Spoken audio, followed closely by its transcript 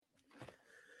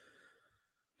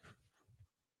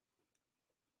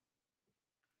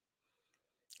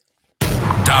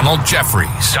Donald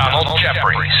Jeffries.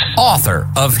 Author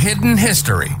of Hidden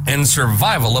History and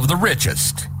Survival of the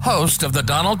Richest. Host of The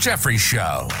Donald Jeffries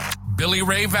Show. Billy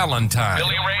Ray Valentine.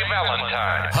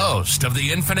 Host of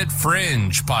the Infinite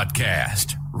Fringe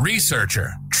podcast.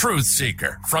 Researcher, truth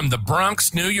seeker from the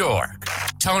Bronx, New York.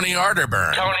 Tony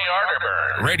Arterburn.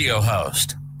 Radio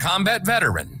host, combat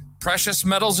veteran, precious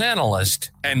metals analyst,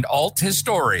 and alt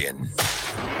historian.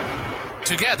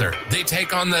 Together, they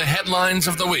take on the headlines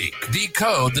of the week,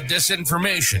 decode the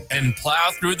disinformation, and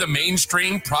plow through the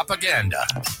mainstream propaganda.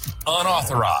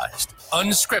 Unauthorized,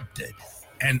 unscripted,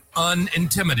 and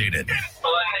unintimidated.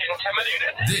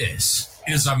 This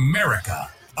is America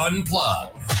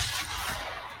Unplugged.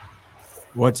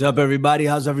 What's up, everybody?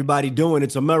 How's everybody doing?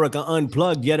 It's America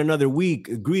Unplugged, yet another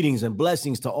week. Greetings and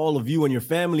blessings to all of you and your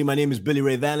family. My name is Billy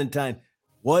Ray Valentine.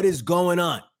 What is going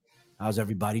on? How's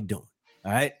everybody doing?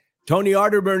 All right. Tony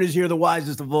Arterburn is here, the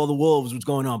wisest of all the wolves. What's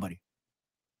going on, buddy?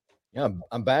 Yeah,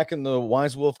 I'm back in the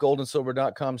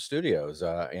wisewolfgoldandsilver.com studios,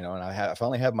 and I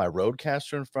finally have my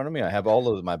Roadcaster in front of me. I have all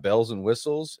of my bells and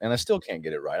whistles, and I still can't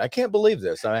get it right. I can't believe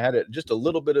this. I had it just a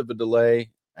little bit of a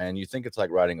delay, and you think it's like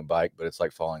riding a bike, but it's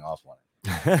like falling off one.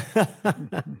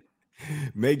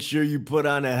 Make sure you put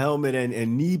on a helmet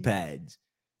and knee pads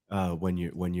when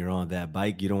you're on that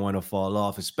bike. You don't want to fall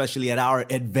off, especially at our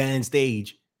advanced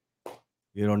age.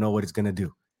 You don't know what it's gonna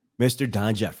do. Mr.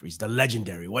 Don Jeffries, the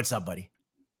legendary. What's up, buddy?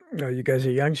 Oh, you guys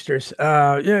are youngsters.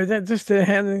 Just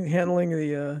handling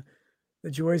the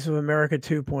joys of America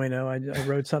 2.0. I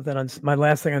wrote something on my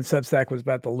last thing on Substack was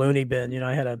about the loony bin.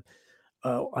 I had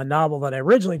a novel that I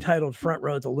originally titled Front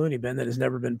Row at the Loony Bin that has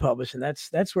never been published, and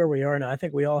that's where we are now. I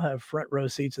think we all have front row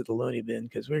seats at the Loony Bin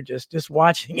because we're just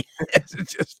watching it.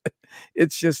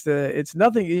 It's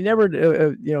nothing. You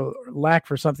never lack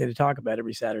for something to talk about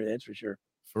every Saturday. That's for sure.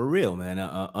 For real, man.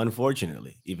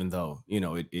 Unfortunately, even though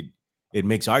it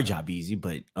makes our job easy,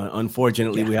 but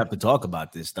unfortunately we have to talk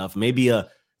about this stuff. Maybe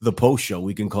the post show,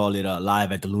 we can call it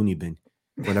live at the Loony Bin.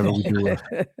 Whenever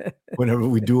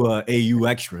we do a AU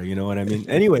extra, you know what I mean?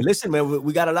 Anyway, listen, man,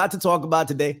 we got a lot to talk about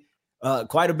today.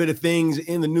 Quite a bit of things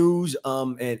in the news.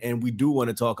 And we do want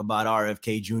to talk about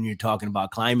RFK Jr. talking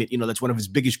about climate. That's one of his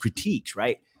biggest critiques,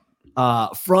 right?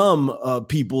 From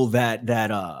people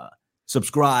that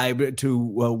subscribe to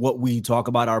what we talk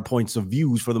about, our points of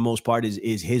views for the most part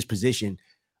is his position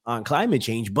on climate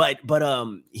change. But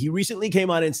he recently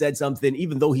came out and said something,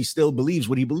 even though he still believes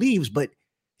what he believes, but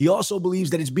he also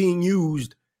believes that it's being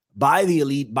used by the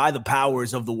elite, by the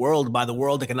powers of the world, by the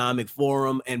World Economic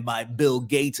Forum, and by Bill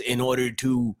Gates in order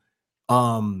to,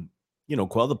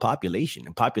 quell the population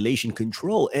and population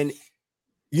control. And,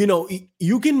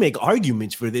 you can make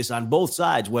arguments for this on both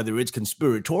sides, whether it's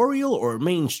conspiratorial or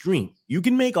mainstream. You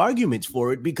can make arguments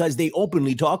for it because they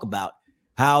openly talk about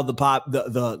how the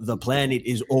planet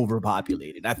is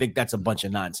overpopulated. I think that's a bunch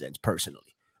of nonsense,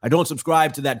 personally. I don't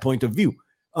subscribe to that point of view.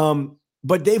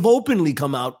 But they've openly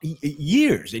come out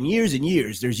years and years and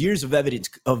years. There's years of evidence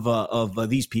of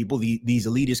these people, these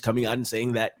elitists coming out and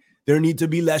saying that there need to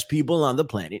be less people on the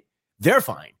planet. They're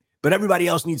fine, but everybody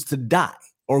else needs to die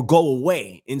or go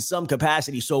away in some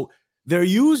capacity. So they're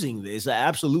using this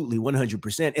absolutely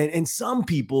 100%. And some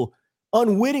people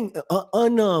unknowingly,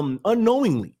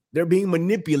 they're being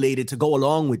manipulated to go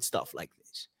along with stuff like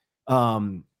this.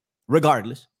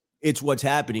 Regardless, it's what's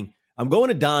happening. I'm going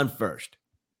to Don first.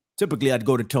 Typically, I'd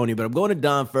go to Tony, but I'm going to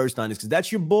Don first on this because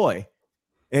that's your boy,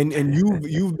 and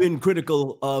you've been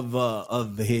critical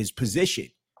of his position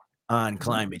on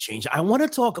climate change. I want to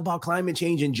talk about climate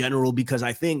change in general because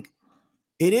I think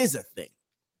it is a thing.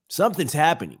 Something's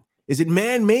happening. Is it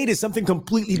man-made? Is something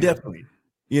completely different?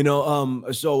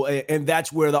 So and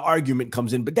that's where the argument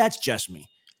comes in. But that's just me.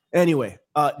 Anyway,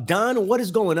 Don, what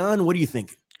is going on? What are you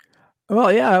thinking?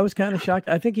 Well, yeah, I was kind of shocked.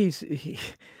 I think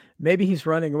maybe he's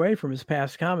running away from his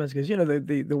past comments because,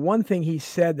 the one thing he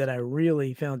said that I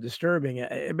really found disturbing,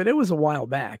 but it was a while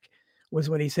back,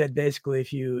 was when he said basically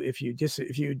if you're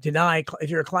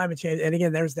a climate change, and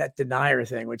again, there's that denier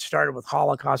thing, which started with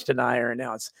Holocaust denier, and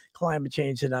now it's climate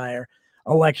change denier,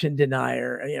 election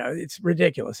denier. It's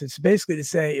ridiculous. It's basically to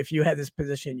say if you had this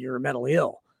position, you're mentally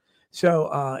ill. So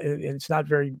it's not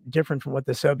very different from what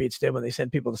the Soviets did when they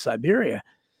sent people to Siberia.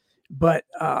 But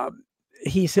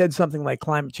he said something like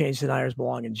climate change deniers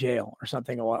belong in jail or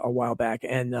something a while back.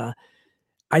 And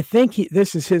I think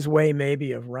this is his way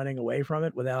maybe of running away from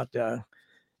it without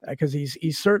because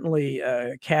he's certainly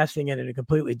casting it in a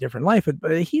completely different life.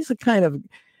 But he's a kind of,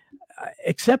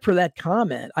 except for that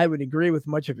comment, I would agree with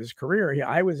much of his career.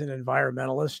 I was an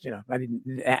environmentalist, I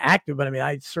didn't active, but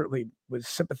I certainly was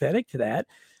sympathetic to that.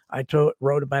 I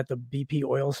wrote about the BP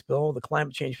oil spill. The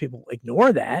climate change people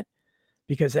ignore that.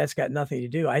 because that's got nothing to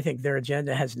do. I think their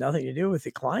agenda has nothing to do with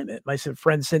the climate. My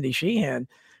friend Cindy Sheehan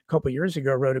a couple of years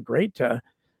ago wrote a great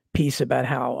piece about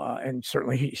how, and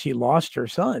certainly she lost her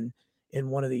son in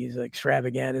one of these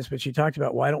extravaganzas, but she talked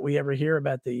about, why don't we ever hear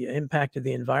about the impact of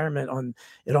the environment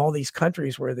in all these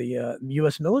countries where the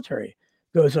U.S. military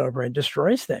goes over and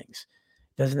destroys things?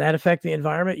 Doesn't that affect the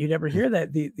environment? You never hear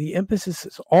that. The emphasis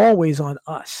is always on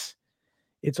us.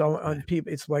 It's on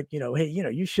people. It's like, hey,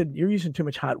 you're using too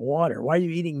much hot water. Why are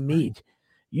you eating meat?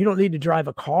 You don't need to drive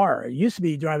a car. It used to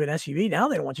be driving an SUV. Now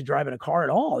they don't want you driving a car at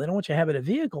all. They don't want you having a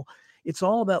vehicle. It's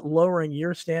all about lowering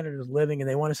your standard of living, and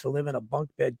they want us to live in a bunk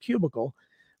bed cubicle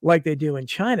like they do in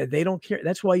China. They don't care.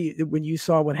 That's why when you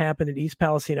saw what happened in East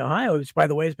Palestine, Ohio, which, by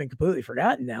the way, has been completely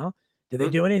forgotten now. Did they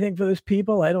do anything for those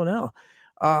people? I don't know.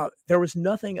 There was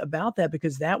nothing about that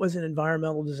because that was an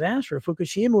environmental disaster.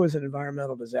 Fukushima was an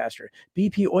environmental disaster.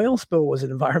 BP oil spill was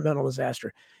an environmental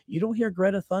disaster. You don't hear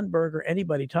Greta Thunberg or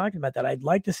anybody talking about that. I'd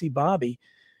like to see Bobby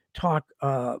talk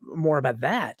more about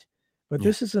that. But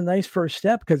this is a nice first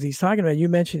step because he's talking about, you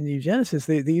mentioned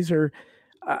eugenicists. These are,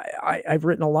 I've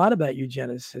written a lot about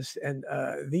eugenicists, and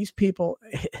these people,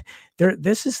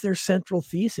 this is their central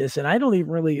thesis. And I don't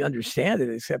even really understand it,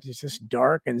 except it's just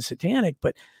dark and satanic,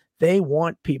 but they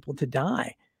want people to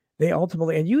die. They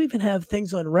ultimately, and you even have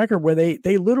things on record where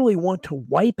they literally want to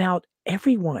wipe out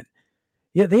everyone.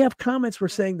 Yeah, they have comments where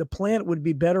saying the planet would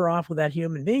be better off without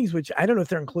human beings, which I don't know if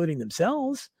they're including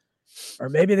themselves. Or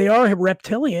maybe they are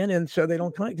reptilian, and so they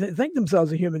don't think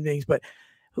themselves as human beings. But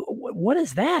what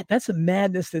is that? That's a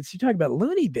madness. You talk about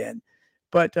loony bin.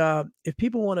 But if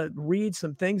people want to read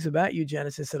some things about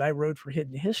eugenicists that I wrote for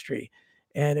Hidden History,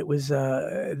 and it was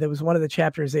there was one of the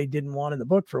chapters they didn't want in the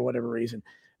book for whatever reason,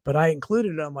 but I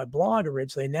included it on my blog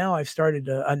originally. Now I've started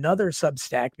another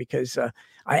Substack because I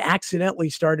accidentally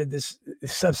started this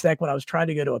Substack when I was trying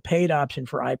to go to a paid option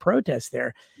for iProtest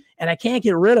there. And I can't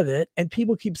get rid of it, and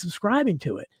people keep subscribing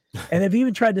to it. And they've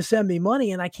even tried to send me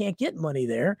money, and I can't get money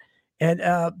there. And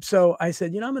so I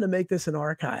said, I'm going to make this an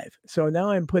archive. So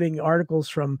now I'm putting articles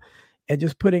from, and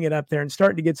just putting it up there and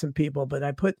starting to get some people. But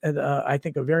I put, I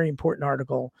think, a very important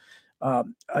article,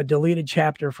 a deleted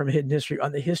chapter from Hidden History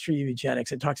on the history of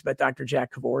eugenics. It talks about Dr.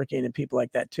 Jack Kevorkian and people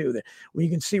like that too. That where you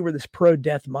can see where this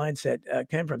pro-death mindset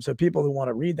came from. So people who want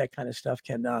to read that kind of stuff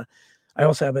can. I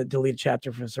also have a deleted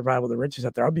chapter for Survival of the Richest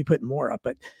up there. I'll be putting more up,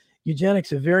 but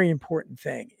eugenics is a very important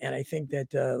thing. And I think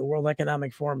that the World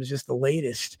Economic Forum is just the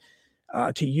latest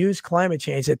to use climate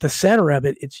change. At the center of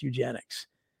it, it's eugenics.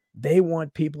 They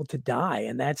want people to die.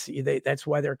 And that's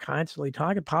why they're constantly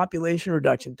talking population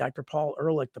reduction. Dr. Paul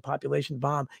Ehrlich, the population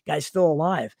bomb, guy's still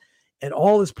alive. And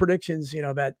all his predictions,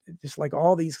 about just like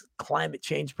all these climate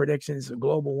change predictions,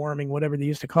 global warming, whatever they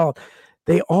used to call it,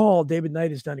 David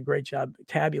Knight has done a great job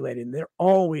tabulating. They're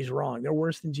always wrong. They're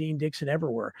worse than Gene Dixon ever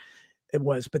were.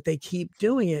 But they keep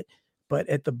doing it. But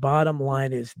at the bottom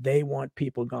line is they want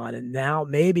people gone. And now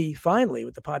maybe finally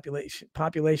with the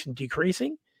population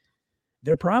decreasing,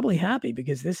 they're probably happy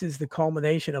because this is the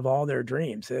culmination of all their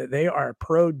dreams. They are a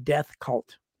pro-death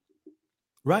cult.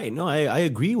 Right. No, I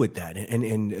agree with that.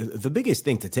 And the biggest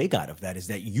thing to take out of that is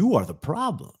that you are the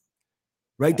problem.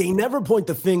 Right. They never point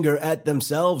the finger at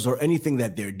themselves or anything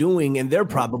that they're doing. And they're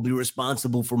probably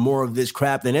responsible for more of this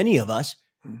crap than any of us.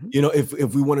 Mm-hmm.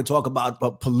 If we want to talk about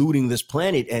polluting this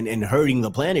planet and hurting the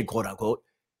planet, quote unquote,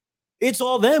 it's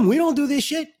all them. We don't do this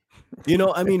shit.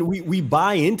 We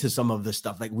buy into some of the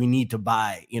stuff. Like we need to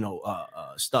buy,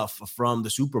 stuff from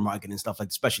the supermarket and stuff, like,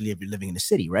 especially if you're living in the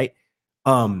city. Right.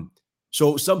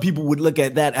 So some people would look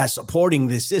at that as supporting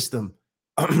this system.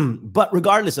 But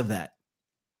regardless of that,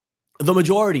 the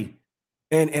majority,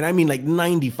 and I mean like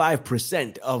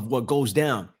 95% of what goes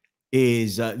down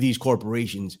is these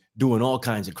corporations doing all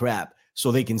kinds of crap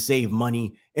so they can save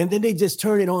money. And then they just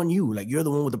turn it on you. Like, you're the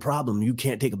one with the problem. You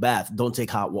can't take a bath. Don't take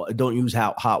hot water. Don't use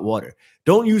hot water.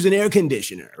 Don't use an air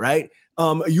conditioner, right?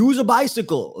 Use a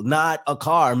bicycle, not a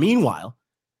car. Meanwhile,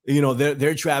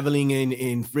 they're traveling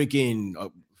in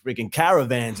freaking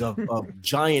caravans of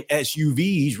giant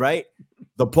SUVs, right?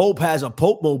 The Pope has a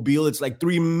Pope mobile. It's like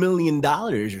 $3 million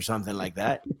or something like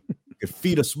that. You could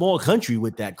feed a small country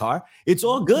with that car. It's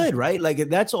all good, right? Like,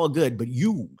 that's all good. But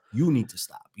you need to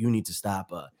stop. You need to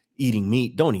stop eating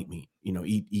meat. Don't eat meat.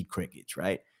 Eat crickets,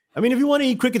 right? I mean, if you want to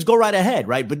eat crickets, go right ahead,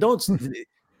 right? But don't.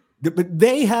 But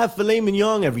they have filet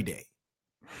mignon every day.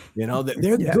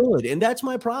 They're good, and that's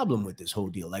my problem with this whole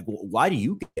deal. Like, why do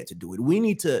you get to do it? We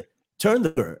need to turn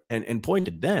and point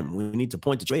at them. We need to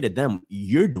point straight at them.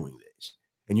 You're doing this.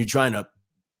 And you're trying to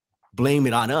blame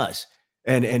it on us.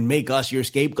 and make us your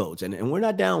scapegoats. And we're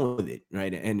not down with it,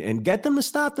 right? And get them to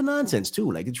stop the nonsense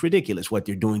too. Like, it's ridiculous what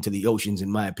they're doing to the oceans,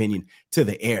 in my opinion, to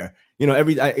the air. You know,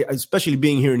 especially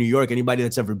being here in New York, anybody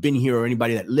that's ever been here or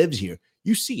anybody that lives here,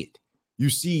 you see it. You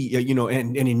see, you know,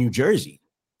 and in New Jersey,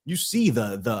 you see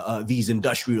these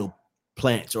industrial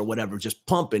plants or whatever just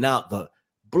pumping out the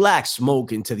black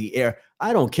smoke into the air.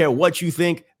 I don't care what you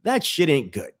think. That shit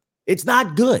ain't good. It's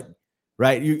not good.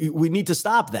 Right. We need to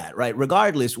stop that. Right.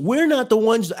 Regardless, we're not the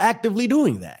ones actively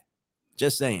doing that.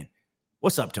 Just saying.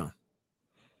 What's up, Tone?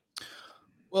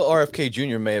 Well, RFK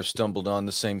Jr. may have stumbled on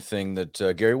the same thing that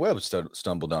Gary Webb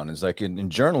stumbled on. It's like in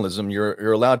journalism,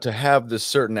 you're allowed to have this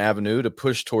certain avenue to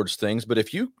push towards things. But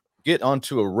if you get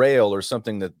onto a rail or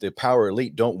something that the power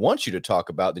elite don't want you to talk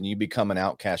about, then you become an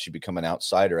outcast. You become an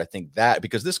outsider. I think that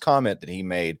because this comment that he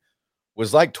made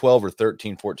was like 12 or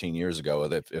 13, 14 years ago,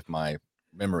 if my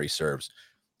memory serves.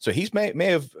 So he's may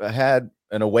have had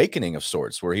an awakening of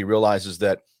sorts where he realizes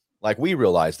that, like we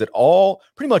realize, that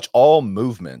pretty much all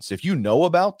movements, if you know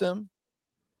about them,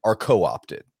 are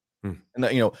co-opted. And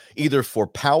that, you know, either for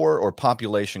power or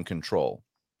population control.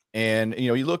 And, you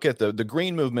know, you look at the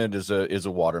green movement is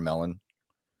a watermelon.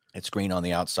 It's green on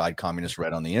the outside, communist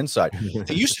red on the inside.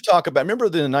 They used to talk about, remember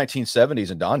the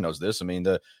 1970s, and Don knows this. I mean,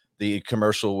 the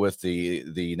commercial with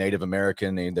the Native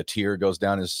American, and the tear goes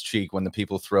down his cheek when the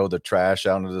people throw the trash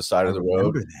out onto the side of the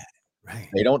road. That. Right.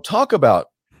 They don't talk about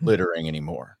littering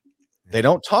anymore. They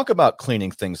don't talk about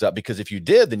cleaning things up, because if you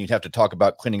did, then you'd have to talk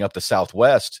about cleaning up the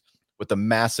Southwest with the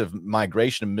massive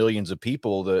migration of millions of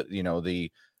people, the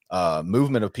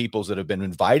movement of peoples that have been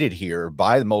invited here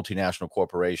by the multinational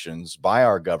corporations, by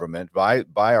our government, by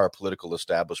our political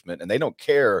establishment, and they don't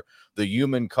care. The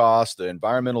human cost, the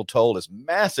environmental toll is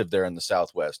massive there in the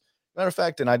Southwest. Matter of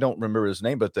fact, and I don't remember his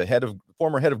name, but the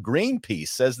former head of Greenpeace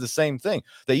says the same thing.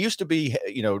 They used to be,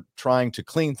 you know, trying to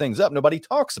clean things up. Nobody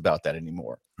talks about that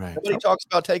anymore. Right. Nobody talks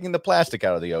about taking the plastic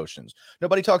out of the oceans.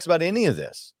 Nobody talks about any of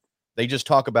this. They just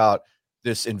talk about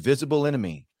this invisible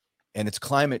enemy, and it's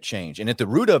climate change. And at the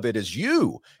root of it is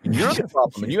you. And you're the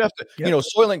problem. And you have to, you know,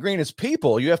 Soylent Green is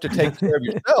people. You have to take care of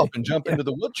yourself and jump into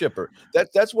the wood chipper.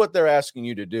 That's what they're asking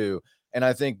you to do. And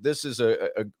I think this is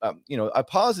a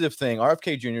positive thing.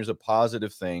 RFK Jr. is a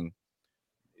positive thing.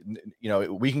 You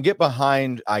know, we can get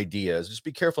behind ideas. Just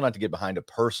be careful not to get behind a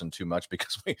person too much,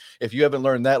 because if you haven't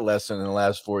learned that lesson in the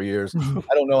last 4 years,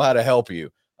 I don't know how to help you.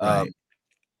 Right.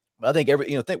 I think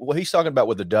think what he's talking about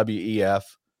with the WEF,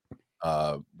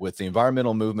 with the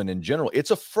environmental movement in general,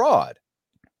 it's a fraud.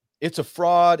 It's a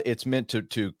fraud. It's meant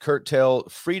to curtail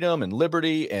freedom and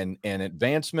liberty and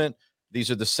advancement. These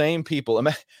are the same people.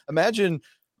 Imagine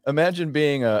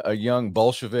being a young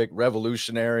Bolshevik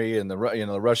revolutionary in the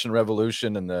Russian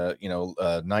Revolution in the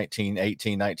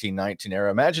 1918, 1919 era.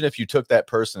 Imagine if you took that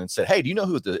person and said, "Hey, do you know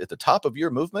who at the top of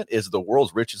your movement is the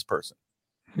world's richest person?"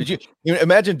 Did you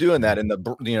imagine doing that, and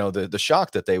the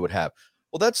shock that they would have?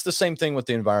 Well, that's the same thing with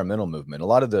the environmental movement. A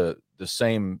lot of the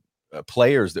same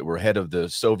players that were head of the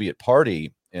Soviet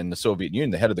Party in the Soviet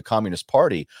Union, the head of the Communist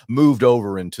Party, moved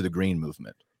over into the Green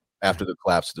movement after the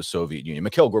collapse of the Soviet Union.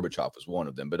 Mikhail Gorbachev was one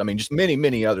of them, but I mean, just many,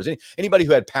 many others. Anybody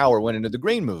who had power went into the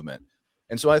Green movement.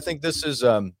 And so I think this is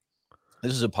a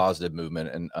positive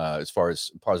movement, and as far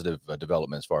as positive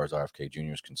development, as far as RFK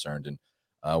Jr. is concerned. And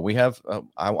I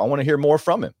want to hear more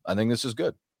from him. I think this is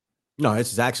good. No,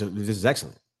 this is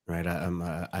excellent. Right.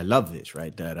 I love this,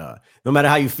 right? That no matter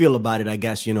how you feel about it, I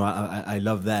guess, you know, I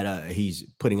love that he's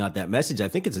putting out that message. I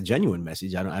think it's a genuine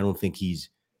message. I don't think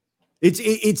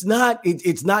it's not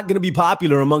going to be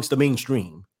popular amongst the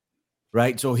mainstream.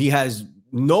 Right. So he has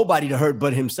nobody to hurt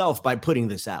but himself by putting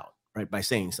this out, right? By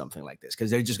saying something like this,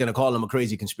 because they're just going to call him a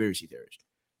crazy conspiracy theorist.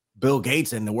 Bill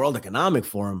Gates and the World Economic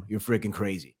Forum, you're freaking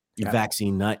crazy. You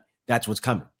vaccine nut. That's what's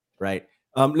coming. Right.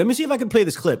 Let me see if I can play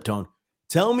this clip, Tone.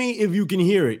 Tell me if you can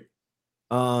hear it.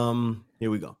 Here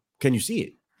we go. Can you see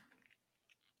it?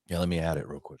 Yeah, let me add it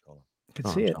real quick. Hold on. I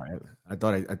can see it.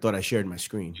 Sorry. I thought I shared my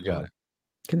screen. You got it.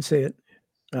 Can see it.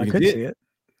 I could see it.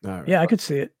 All right. Yeah, I could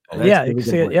see it. Oh, yeah, you can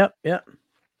see it. Yep.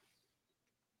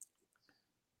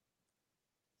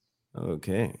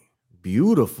 Okay.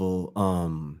 Beautiful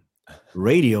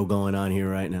radio going on here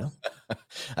right now.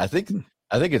 I think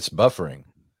it's buffering.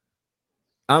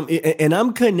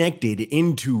 I'm connected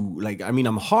into, like, I mean,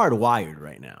 I'm hardwired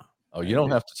right now. Oh, you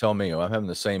don't have to tell me. I'm having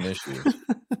the same issue.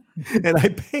 And I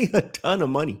pay a ton of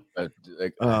money. I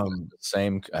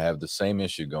have the same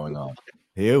issue going on.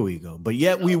 Here we go. But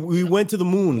yet we went to the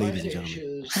moon, ladies and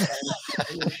gentlemen. Issues and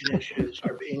pollution issues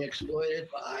are being exploited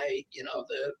by,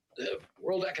 the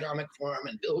World Economic Forum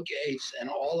and Bill Gates and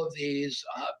all of these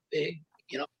big,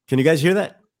 Can you guys hear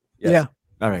that? Yes. Yeah.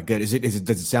 All right, good. Does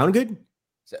it sound good?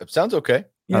 Sounds okay.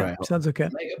 Yeah, All right. sounds okay.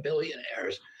 Mega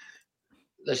billionaires,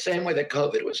 the same way that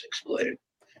COVID was exploited,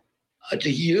 to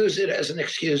use it as an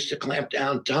excuse to clamp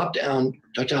down, top-down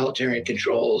totalitarian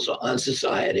controls on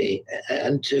society,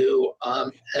 and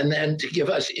then to give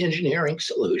us engineering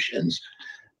solutions.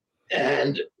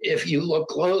 And if you look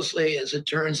closely, as it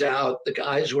turns out, the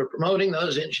guys who are promoting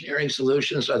those engineering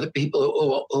solutions are the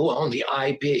people who own the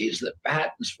IPs, the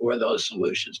patents for those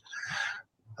solutions.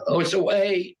 Oh, it's a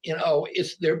way,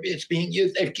 it's being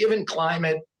used. They've given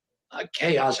climate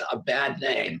chaos a bad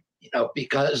name,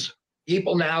 because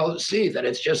people now see that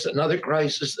it's just another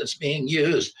crisis that's being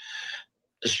used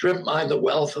to strip mine the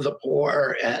wealth of the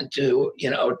poor and to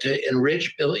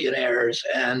enrich billionaires.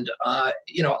 And I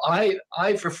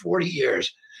for 40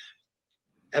 years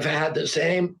have had the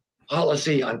same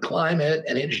policy on climate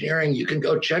and engineering. You can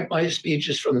go check my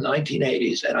speeches from the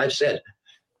 1980s, and I've said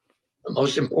the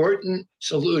most important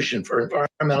solution for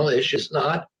environmental issues,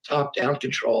 not top-down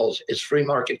controls, is free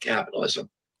market capitalism.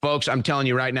 Folks, I'm telling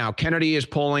you right now, Kennedy is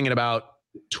polling at about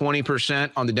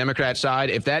 20% on the Democrat side.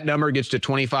 If that number gets to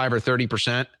 25 or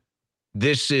 30%,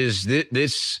 they're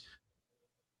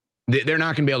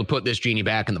not going to be able to put this genie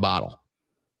back in the bottle.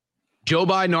 Joe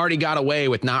Biden already got away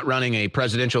with not running a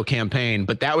presidential campaign,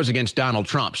 but that was against Donald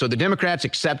Trump. So the Democrats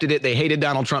accepted it. They hated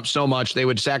Donald Trump so much they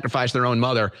would sacrifice their own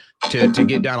mother to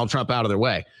get Donald Trump out of their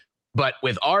way. But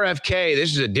with RFK,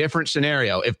 this is a different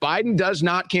scenario. If Biden does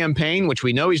not campaign, which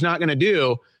we know he's not going to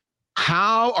do,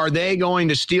 how are they going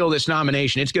to steal this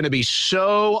nomination? It's going to be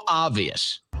so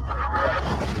obvious.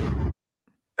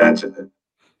 That's it.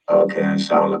 Okay, I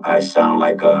sound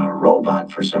like a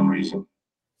robot for some reason.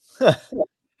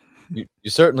 You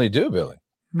certainly do, Billy.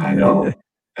 I know,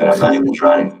 and I'm not even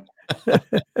trying. Do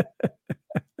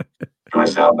I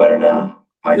sound better now?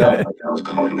 My God, what the hell's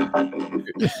going on?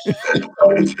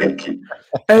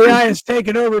 AI is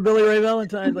taking over Billy Ray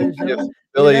Valentine, ladies and gentlemen.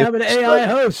 Billy, you have an AI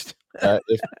host.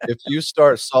 If you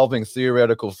start solving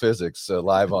theoretical physics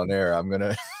live on air, I'm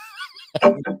gonna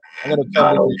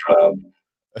Donald Trump.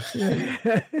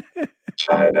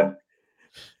 China.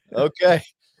 Okay.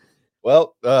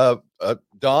 Well,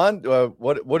 Don,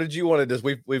 what did you want to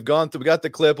do? We've gone through. We got the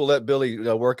clip. We'll let Billy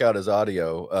work out his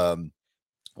audio.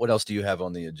 What else do you have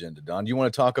on the agenda, Don? Do you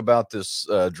want to talk about this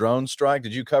drone strike?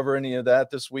 Did you cover any of that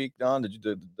this week, Don? Did you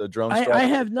do the drone strike? I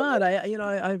have not.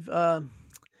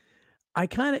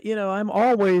 I'm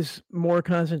always more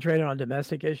concentrated on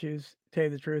domestic issues, to tell you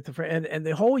the truth. And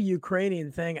the whole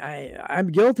Ukrainian thing,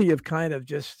 I'm guilty of kind of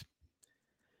just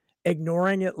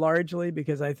ignoring it largely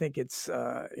because I think it's,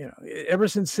 ever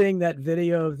since seeing that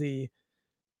video of the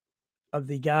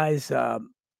guys, the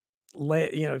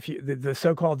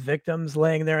so-called victims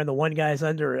laying there and the one guy's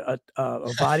under a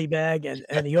body bag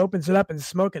and he opens it up and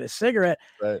smoking a cigarette.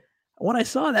 Right. When I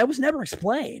saw that, was never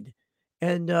explained.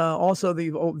 And also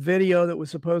the video that was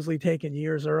supposedly taken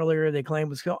years earlier, they claimed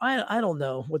was I don't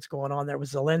know what's going on there with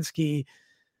Zelensky.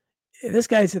 This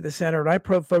guy's at the center, and I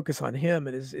focus on him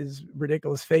and his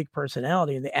ridiculous fake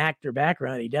personality and the actor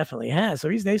background he definitely has. So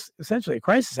he's essentially a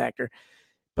crisis actor.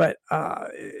 But,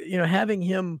 having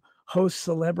him host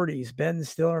celebrities, Ben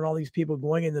Stiller and all these people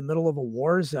going in the middle of a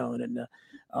war zone and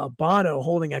Bono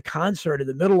holding a concert in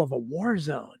the middle of a war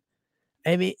zone.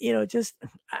 I mean,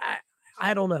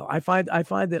 I don't know. I find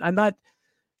that I'm not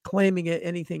claiming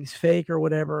anything's fake or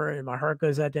whatever, and my heart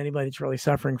goes out to anybody that's really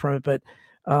suffering from it. But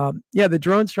the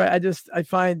drone strike, I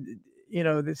find,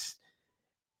 this,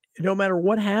 no matter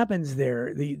what happens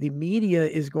there, the media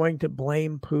is going to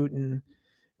blame Putin.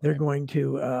 They're going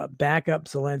to back up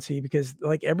Zelensky because,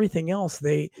 like everything else,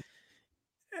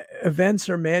 events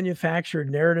are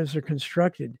manufactured, narratives are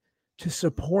constructed to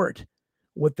support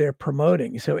what they're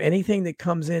promoting. So anything that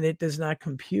comes in, it does not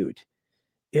compute.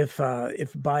 If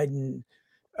Biden,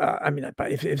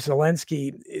 if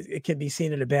Zelensky, it can be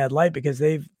seen in a bad light because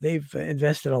they've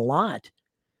invested a lot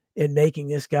in making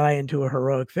this guy into a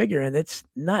heroic figure, and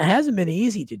hasn't been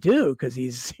easy to do because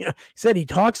he's said he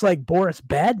talks like Boris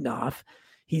Badenoff.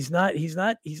 He's not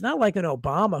like an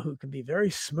Obama who can be very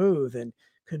smooth and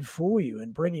can fool you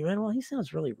and bring you in. Well, he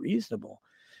sounds really reasonable.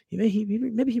 Maybe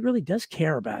he really does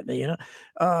care about me,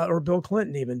 or Bill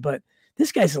Clinton even, but.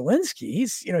 This guy Zelensky,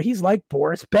 he's like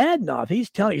Boris Badenoff. He's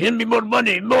telling you, give me more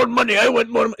money, I want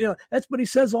more money. That's what he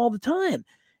says all the time.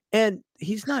 And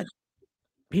he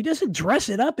doesn't dress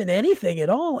it up in anything at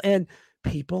all. And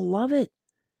people love it.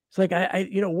 It's like,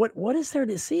 what is there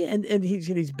to see? And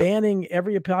he's banning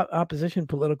every opposition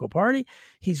political party.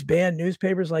 He's banned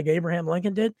newspapers like Abraham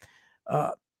Lincoln did.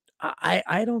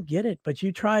 I don't get it. But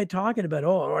you try talking about,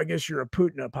 oh, I guess you're a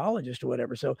Putin apologist or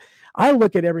whatever. So I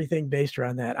look at everything based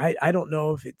around that. I don't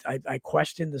know if I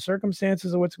question the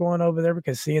circumstances of what's going over there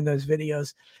because seeing those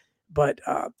videos. But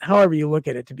however you look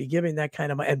at it, to be giving that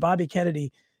kind of money, and Bobby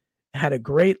Kennedy had a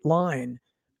great line.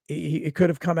 It could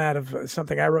have come out of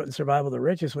something I wrote in Survival of the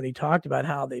Richest when he talked about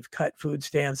how they've cut food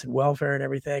stamps and welfare and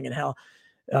everything, and how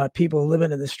people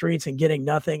living in the streets and getting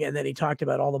nothing. And then he talked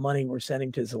about all the money we're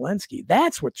sending to Zelensky.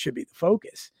 That's what should be the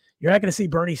focus. You're not going to see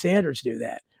Bernie Sanders do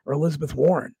that or Elizabeth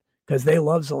Warren because they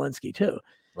love Zelensky too.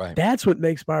 Right. That's what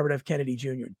makes Robert F. Kennedy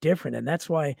Jr. different. And that's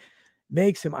why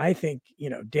makes him, I think,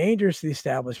 dangerous to the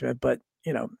establishment. But,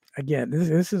 again,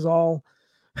 this is all,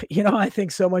 I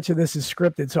think so much of this is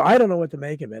scripted. So I don't know what to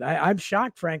make of it. I'm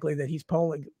shocked, frankly, that he's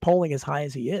polling as high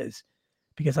as he is,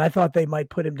 because I thought they might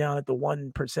put him down at the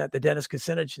 1%, the Dennis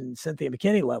Kucinich and Cynthia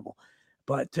McKinney level.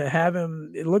 But to have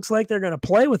him, it looks like they're going to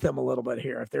play with him a little bit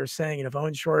here. If they're saying, if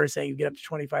Owen Shroyer is saying you get up to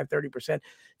 25, 30%, if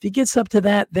he gets up to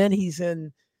that, then he's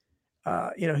in,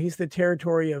 he's the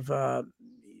territory of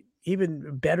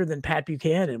even better than Pat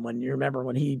Buchanan. When you remember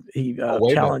when he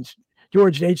challenged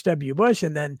George H.W. Bush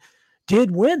and then did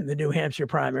win the New Hampshire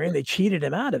primary, and they cheated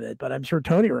him out of it. But I'm sure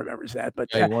Tony remembers that. But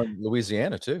he won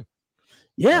Louisiana too.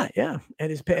 Yeah.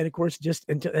 And of course,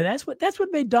 and that's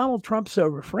what made Donald Trump so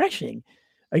refreshing.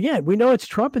 Again, we know it's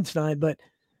Trumpenstein, but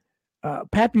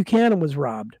Pat Buchanan was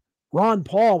robbed. Ron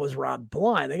Paul was robbed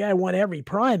blind. The guy won every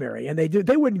primary, and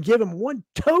they wouldn't give him one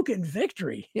token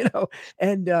victory,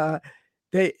 and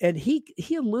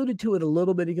he alluded to it a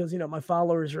little bit. He goes, my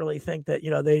followers really think that,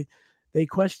 they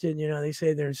question, they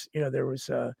say there was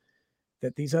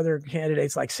that these other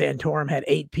candidates like Santorum had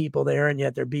 8 people there, and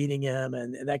yet they're beating him,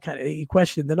 and that kind of, he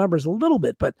questioned the numbers a little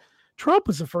bit. But Trump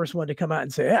was the first one to come out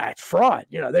and say, it's fraud.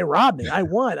 They robbed me. I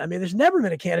won. I mean, there's never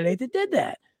been a candidate that did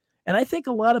that. And I think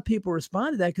a lot of people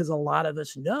respond to that because a lot of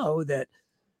us know that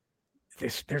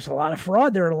there's a lot of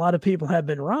fraud there, and a lot of people have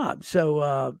been robbed.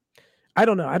 So I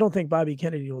don't know. I don't think Bobby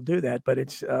Kennedy will do that, but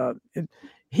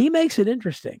he makes it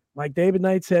interesting. Like David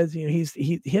Knight says,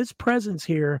 his presence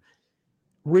here,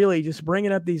 really just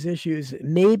bringing up these issues,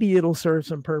 maybe it'll serve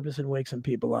some purpose and wake some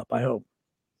people up. I hope.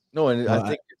 No, and I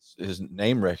think his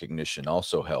name recognition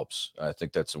also helps. I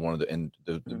think that's one of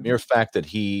the mere fact that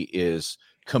he is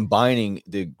combining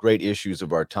the great issues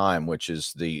of our time, which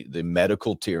is the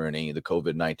medical tyranny, the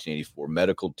COVID-1984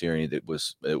 medical tyranny it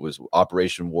was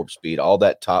Operation Warp Speed, all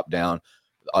that top down,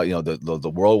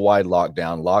 the worldwide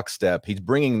lockdown, lockstep. He's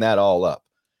bringing that all up,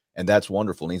 and that's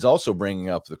wonderful. And he's also bringing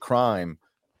up the crime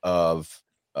of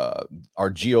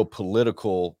our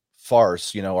geopolitical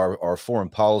farce, our foreign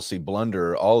policy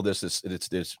blunder. All of this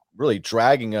it's really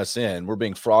dragging us in. We're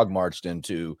being frog marched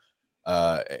into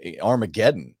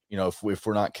Armageddon, if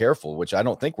we're not careful, which I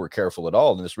don't think we're careful at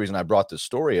all. And this reason I brought this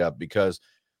story up, because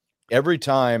every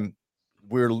time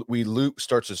we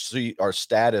start to see our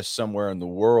status somewhere in the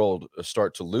world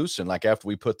start to loosen, like after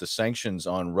we put the sanctions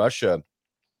on Russia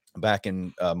back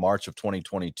in March of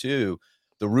 2022,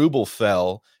 the ruble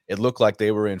fell. It looked like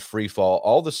they were in free fall.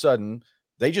 All of a sudden,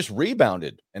 they just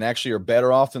rebounded and actually are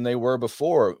better off than they were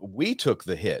before. We took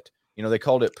the hit. They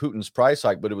called it Putin's price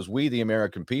hike, but it was we, the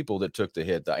American people, that took the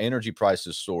hit. The energy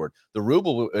prices soared. The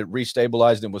ruble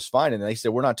restabilized and was fine. And they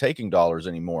said, we're not taking dollars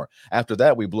anymore. After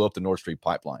that, we blew up the Nord Stream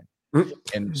pipeline.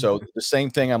 And so the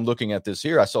same thing, I'm looking at this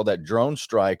here. I saw that drone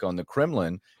strike on the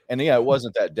Kremlin, and it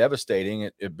wasn't that devastating,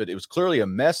 but it was clearly a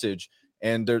message.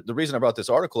 And the reason I brought this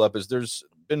article up is there's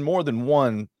been more than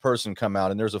one person come out,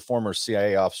 and there's a former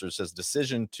CIA officer that says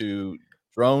decision to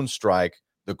drone strike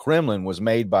the Kremlin was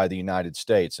made by the United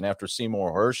States. And after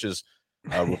Seymour Hersh's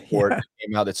report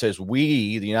came out that says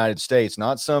we, the United States,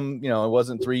 not some, it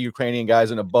wasn't 3 Ukrainian guys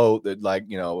in a boat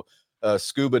that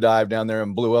scuba dived down there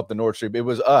and blew up the Nord Stream. It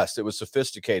was us. It was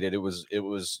sophisticated. It was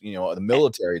the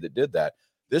military that did that.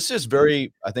 This is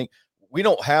I think we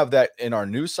don't have that in our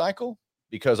news cycle,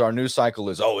 because our news cycle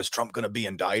is, is Trump going to be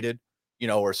indicted,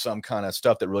 or some kind of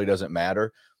stuff that really doesn't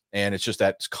matter. And it's just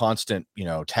that constant,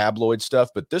 tabloid stuff.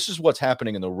 But this is what's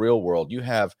happening in the real world. You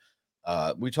have,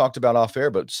 we talked about off air,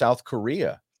 but South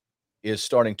Korea is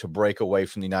starting to break away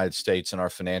from the United States and our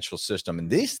financial system. And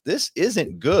this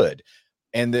isn't good.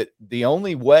 And that the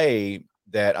only way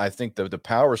that I think the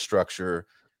power structure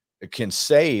can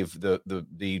save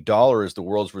the dollar as the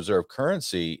world's reserve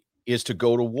currency is to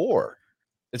go to war.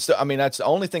 That's the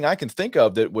only thing I can think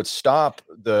of that would stop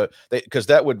because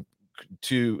that would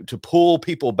to pull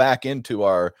people back into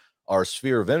our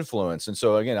sphere of influence. And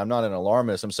so again, I'm not an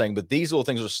alarmist. I'm saying, but these little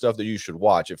things are stuff that you should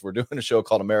watch. If we're doing a show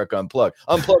called America Unplugged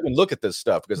and look at this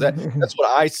stuff, because that's what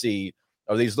I see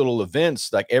are these little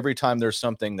events. Like every time there's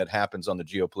something that happens on the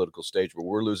geopolitical stage where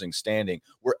we're losing standing,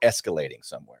 we're escalating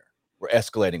somewhere. We're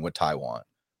escalating with Taiwan.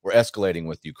 We're escalating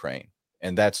with Ukraine.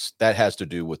 And that has to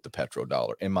do with the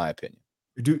petrodollar, in my opinion.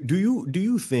 Do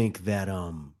you think that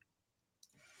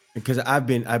because I've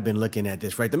been looking at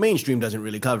this, right? The mainstream doesn't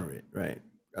really cover it, right?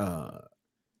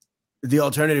 The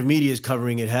alternative media is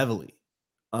covering it heavily.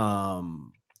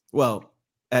 Well,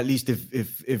 at least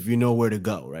if you know where to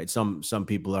go, right? Some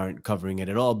people aren't covering it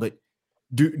at all. But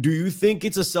do you think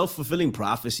it's a self-fulfilling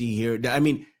prophecy here? I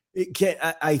mean,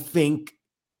 I think,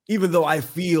 even though I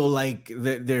feel like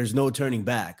there's no turning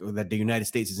back, or that the United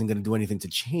States isn't going to do anything to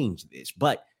change this,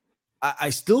 but I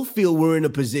still feel we're in a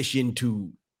position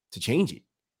to change it.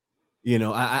 You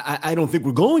know, I don't think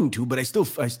we're going to, but I still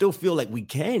feel like we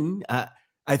can.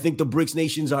 I think the BRICS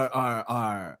nations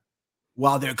are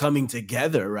while they're coming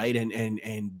together, right,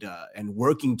 and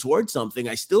working towards something,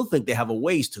 I still think they have a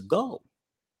ways to go,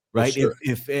 right? Sure.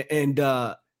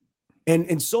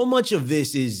 And so much of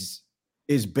this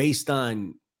is based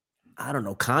on, I don't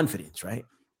know, confidence, right?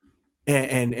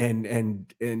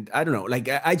 And I don't know, like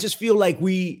I just feel like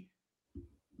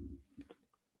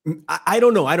I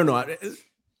don't know.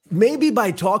 Maybe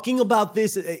by talking about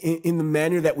this in the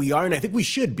manner that we are, and I think we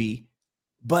should be,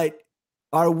 but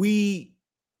are we,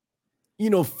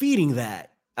 feeding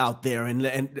that out there?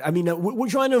 And I mean, we're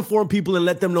trying to inform people and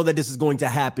let them know that this is going to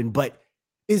happen, but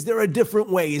is there a different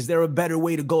way? Is there a better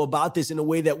way to go about this in a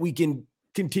way that we can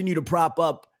continue to prop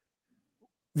up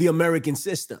the American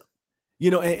system,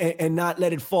 and not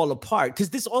let it fall apart? Because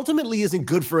this ultimately isn't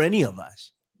good for any of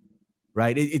us,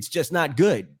 right? It's just not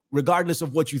good, regardless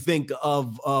of what you think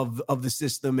of the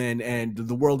system and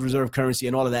the world reserve currency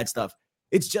and all of that stuff.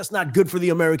 It's just not good for the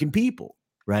American people,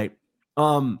 right?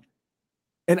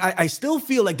 And I still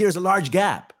feel like there's a large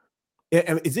gap.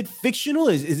 Is it fictional?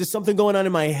 Is this something going on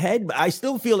in my head? But I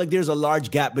still feel like there's a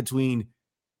large gap between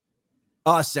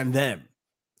us and them,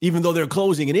 even though they're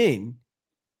closing it in.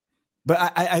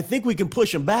 But I think we can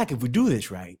push them back if we do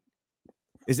this right.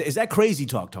 Is that crazy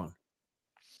talk, Tone?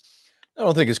 I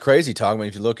don't think it's crazy talk. I mean,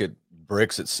 if you look at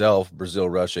BRICS itself, Brazil,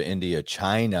 Russia, India,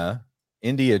 China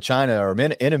are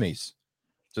enemies.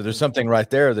 So there's something right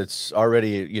there that's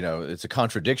already, it's a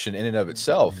contradiction in and of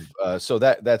itself. So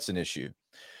that's an issue.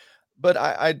 But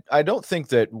I don't think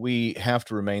that we have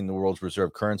to remain the world's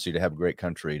reserve currency to have a great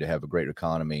country, to have a great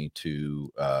economy,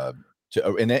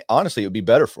 and honestly, it would be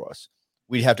better for us.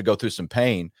 We'd have to go through some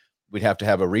pain. We'd have to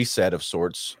have a reset of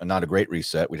sorts, and not a great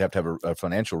reset. We'd have to have a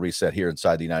financial reset here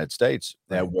inside the United States,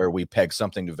 where we peg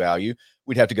something to value.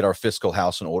 We'd have to get our fiscal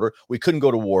house in order. We couldn't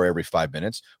go to war every 5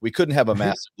 minutes. We couldn't have a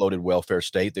massive bloated welfare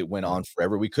state that went on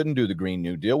forever. We couldn't do the Green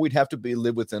New Deal. We'd have to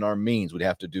live within our means. We'd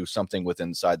have to do something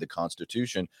inside the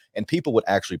Constitution, and people would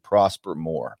actually prosper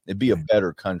more. It'd be a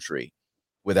better country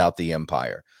without the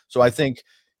empire. So I think,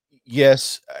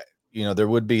 yes, there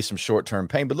would be some short-term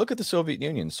pain, but look at the Soviet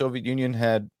Union. The Soviet Union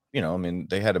had,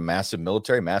 they had a massive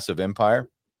military, massive empire.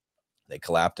 They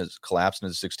collapsed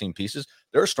into 16 pieces.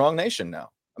 They're a strong nation now.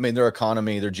 I mean, their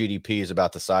economy, their GDP is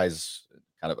about the size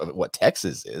kind of what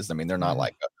Texas is. I mean, they're not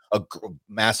like a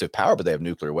massive power, but they have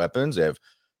nuclear weapons. They have,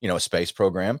 a space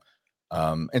program.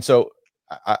 And so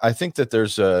I think that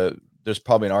there's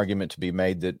probably an argument to be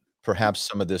made that perhaps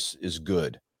some of this is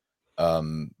good.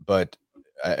 But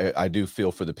I do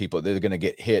feel for the people. They're going to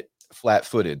get hit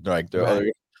flat-footed. Like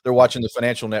they're watching the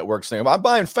financial networks saying, I'm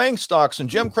buying FANG stocks, and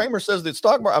Jim Cramer says that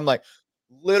stock market. I'm like,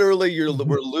 literally,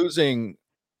 we're losing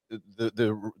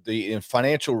the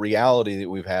financial reality that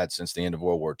we've had since the end of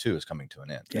World War II is coming to an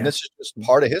end. And this is just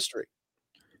part of history.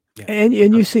 Yeah. And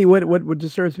you see what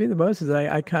disturbs me the most is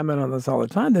I comment on this all the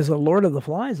time. There's a Lord of the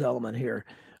Flies element here.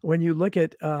 When you look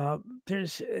at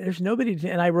there's nobody,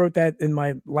 and I wrote that in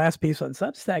my last piece on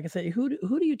Substack. I say, who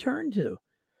do you turn to?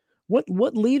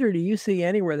 What leader do you see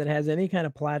anywhere that has any kind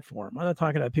of platform? I'm not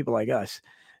talking about people like us,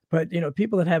 but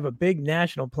people that have a big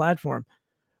national platform.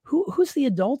 Who's the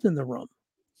adult in the room?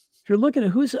 If you're looking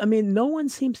at no one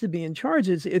seems to be in charge.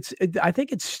 I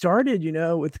think it started,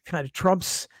 with kind of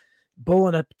Trump's bull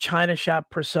in a China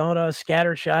shop persona,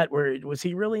 scattershot, where was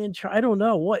he really in charge? I don't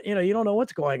know what, you don't know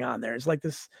what's going on there. It's like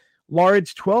this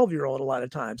large 12-year-old a lot of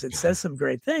times. It says some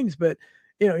great things, but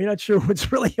you're not sure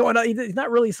what's really going on. He's not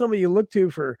really somebody you look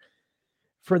to for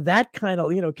that kind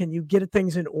of, can you get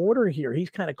things in order here?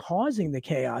 He's kind of causing the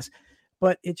chaos.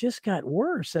 But it just got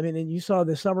worse. I mean, and you saw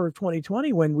the summer of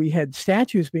 2020 when we had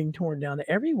statues being torn down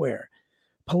everywhere.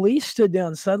 Police stood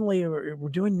down suddenly, were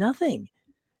doing nothing.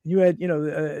 You had,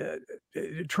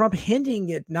 Trump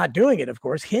hinting at not doing it, of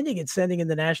course, hinting at sending in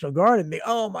the National Guard, and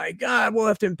oh my God, we'll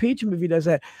have to impeach him if he does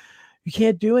that. You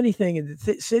can't do anything. And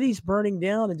the city's burning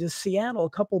down, and just Seattle, a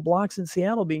couple blocks in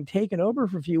Seattle being taken over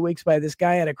for a few weeks by this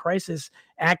guy at a crisis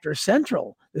actor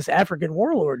central, this African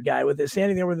warlord guy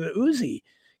standing there with an Uzi,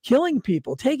 killing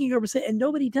people, taking over, and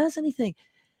nobody does anything.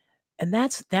 And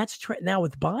that's now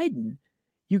with Biden,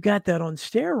 you got that on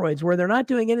steroids, where they're not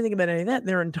doing anything about any of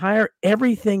that.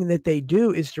 Everything that they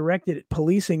do is directed at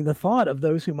policing the thought of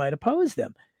those who might oppose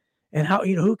them. And how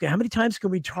many times can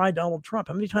we try Donald Trump?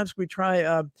 How many times can we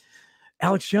try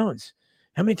Alex Jones?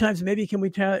 How many times maybe can we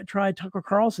try Tucker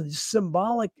Carlson?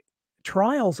 Symbolic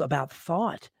trials about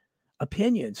thought,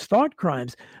 opinions, thought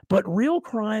crimes, but real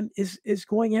crime is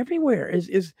going everywhere.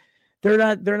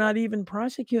 They're not even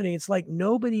prosecuting. It's like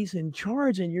nobody's in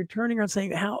charge, and you're turning around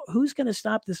saying, who's going to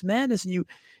stop this madness? And you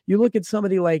look at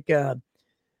somebody like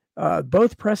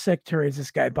both press secretaries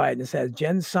this guy Biden has had,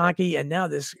 Jen Psaki, and now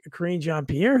this Karine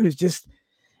Jean-Pierre, who's just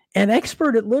an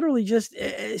expert at literally just,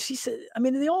 she said, I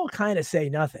mean, they all kind of say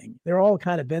nothing. They're all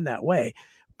kind of been that way.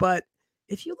 But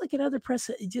if you look at other press,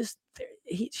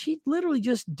 she literally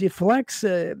just deflects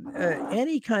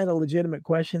any kind of legitimate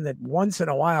question that once in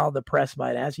a while the press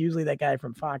might ask, usually that guy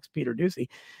from Fox, Peter Doocy.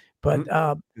 But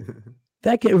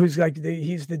that kid who's like,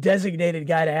 he's the designated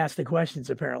guy to ask the questions,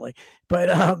 apparently.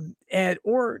 But,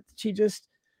 or she just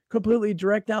completely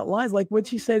direct out lies. Like, what'd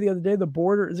she say the other day?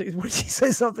 Would she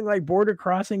say something like border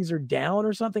crossings are down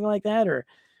or something like that? Or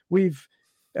we've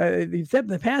said in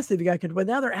the past that but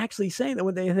now they're actually saying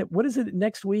that what is it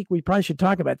next week? We probably should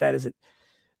talk about that. Is it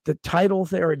the title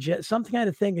there or some kind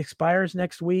of thing expires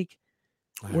next week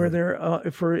where they're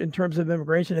in terms of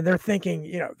immigration, and they're thinking,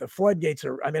 the floodgates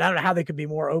are, I mean, I don't know how they could be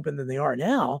more open than they are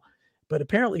now, but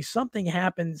apparently something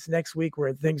happens next week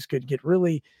where things could get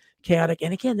really chaotic.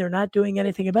 And again, they're not doing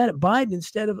anything about it. Biden,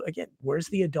 instead of, again, where's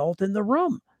the adult in the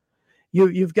room?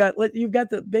 You've got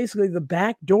basically the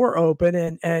back door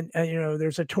open, and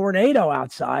there's a tornado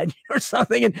outside or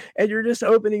something, and you're just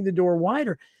opening the door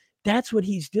wider. That's what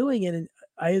he's doing. And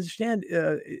I understand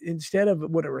instead of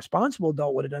what a responsible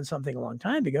adult would have done something a long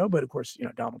time ago, but of course,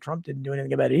 Donald Trump didn't do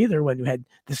anything about it either. When you had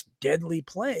this deadly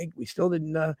plague, we still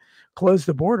didn't close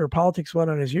the border. Politics went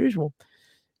on as usual.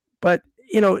 But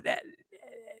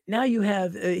now you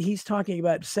have he's talking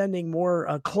about sending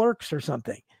more clerks or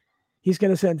something. He's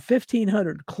going to send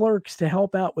 1,500 clerks to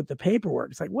help out with the paperwork.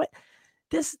 It's like, what?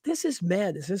 This is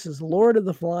madness. This is Lord of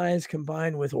the Flies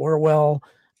combined with Orwell,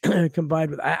 combined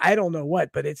with I don't know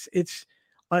what, but it's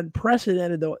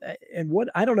unprecedented though. And what,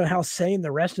 I don't know how sane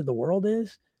the rest of the world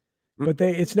is, but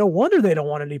it's no wonder they don't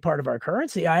want any part of our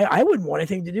currency. I wouldn't want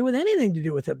anything to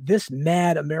do with this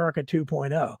mad America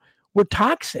 2.0. We're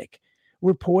toxic.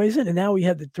 We're poison. And now we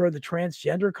have to throw the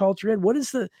transgender culture in. What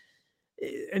is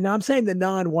and I'm saying the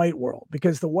non-white world,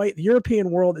 because the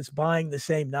European world is buying the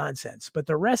same nonsense, but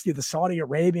the rest of the Saudi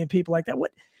Arabian people like that,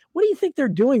 what do you think they're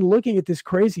doing looking at this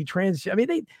crazy I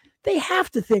mean, they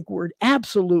have to think we're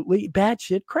absolutely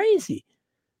batshit crazy.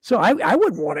 So I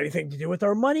wouldn't want anything to do with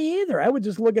our money either. I would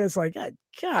just look at us like,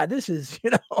 God, this is,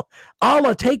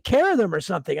 Allah take care of them or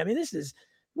something. I mean,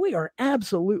 we are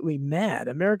absolutely mad.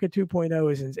 America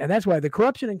 2.0 is, and that's why the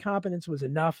corruption and incompetence was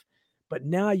enough. But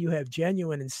now you have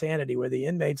genuine insanity where the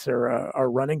inmates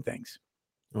are running things.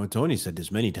 Well, Tony said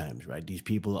this many times, right? These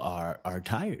people are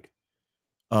tired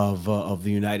of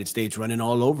the United States running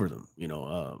all over them.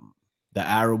 The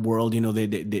Arab world,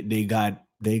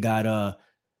 they got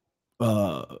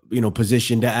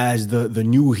positioned as the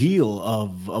new heel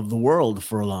of the world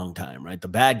for a long time, right? The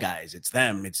bad guys, it's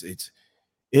them, it's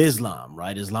Islam,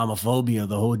 right? Islamophobia,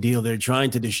 the whole deal. They're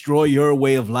trying to destroy your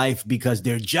way of life because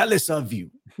they're jealous of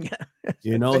you. Yeah.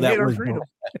 That was,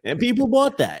 and people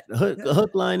bought that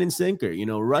hook, line, and sinker.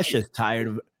 Russia's tired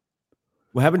of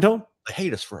what happened, Tone? They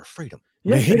hate us for our freedom.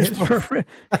 Yeah,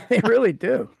 they really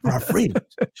do. For our freedom.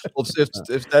 Well,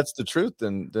 if that's the truth,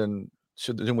 then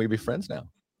shouldn't we be friends now?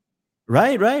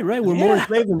 Right. We're more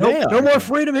enslaved than they are. No more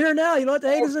freedom here now. You don't have to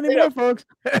hate us anymore, folks.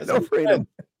 No freedom.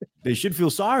 They should feel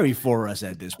sorry for us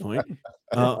at this point.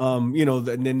 And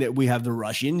then we have the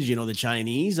Russians, the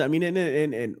Chinese. I mean,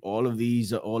 and all of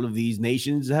these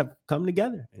nations have come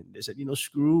together and they said,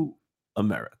 screw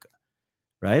America,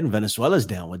 right? And Venezuela's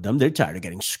down with them. They're tired of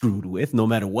getting screwed with, no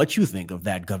matter what you think of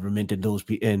that government and those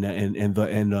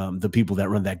the people that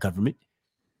run that government.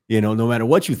 No matter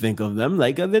what you think of them,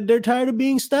 like they're tired of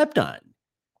being stepped on.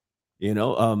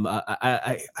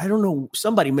 I don't know.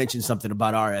 Somebody mentioned something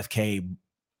about RFK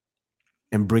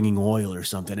and bringing oil or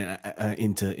something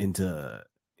into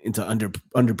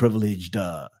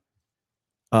underprivileged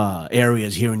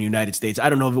areas here in the United States. I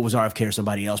don't know if it was RFK or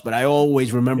somebody else, but I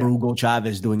always remember Hugo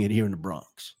Chavez doing it here in the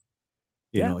Bronx.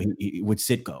 He with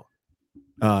Citgo.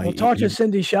 Well, talk to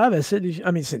Cindy Chavez. Cindy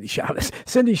Chavez.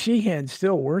 Cindy Sheehan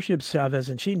still worships Chavez,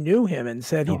 and she knew him and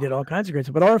said he did all kinds of great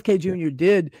stuff. But RFK Jr.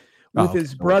 did, with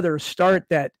his brother, start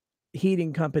that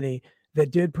heating company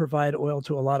that did provide oil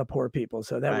to a lot of poor people.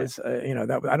 So that was, I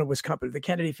don't know which company. The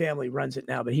Kennedy family runs it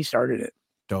now, but he started it.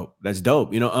 Dope. That's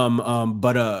dope.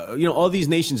 But all these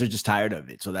nations are just tired of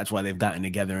it. So that's why they've gotten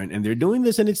together and they're doing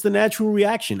this, and it's the natural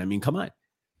reaction. I mean, come on.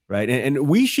 Right. And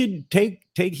we should take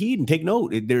heed and take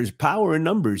note. There's power in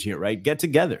numbers here, right? Get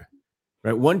together.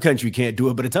 Right. One country can't do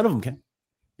it, but a ton of them can,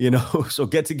 so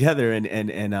get together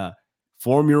and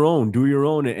form your own, do your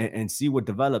own and see what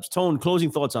develops. Tone,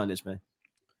 closing thoughts on this, man.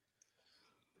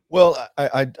 Well,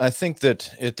 I think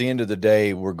that at the end of the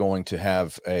day, we're going to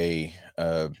have a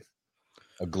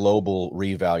global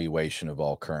revaluation of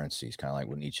all currencies, kind of like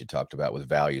what Nietzsche talked about with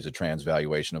values, a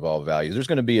transvaluation of all values. There's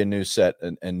going to be a new set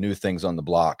and new things on the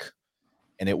block,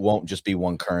 and it won't just be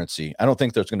one currency. I don't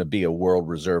think there's going to be a world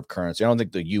reserve currency. I don't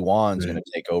think the yuan is going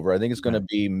to take over. I think it's going to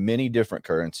be many different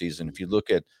currencies. And if you look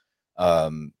at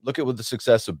with the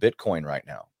success of Bitcoin right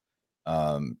now,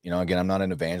 again, I'm not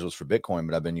an evangelist for Bitcoin,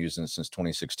 but I've been using it since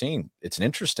 2016. It's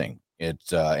interesting. And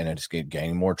it's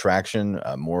gaining more traction,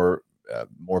 more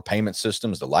payment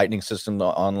systems, the Lightning system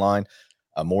online,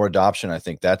 more adoption. I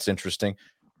think that's interesting.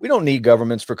 We don't need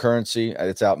governments for currency.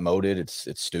 It's outmoded. It's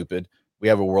stupid. We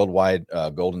have a worldwide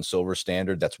gold and silver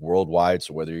standard that's worldwide.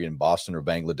 So whether you're in Boston or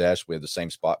Bangladesh, we have the same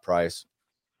spot price.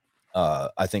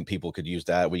 I think people could use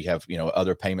that. We have,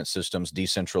 other payment systems,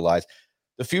 decentralized.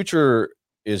 The future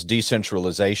is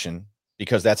decentralization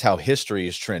because that's how history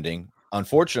is trending.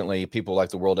 Unfortunately, people like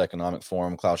the World Economic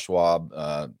Forum, Klaus Schwab,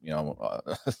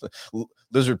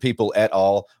 lizard people et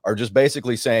al. Are just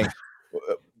basically saying,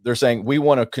 they're saying we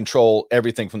want to control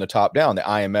everything from the top down. The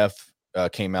IMF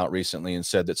came out recently and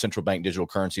said that central bank digital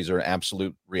currencies are an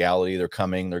absolute reality. They're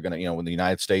coming. They're going to, when the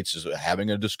United States is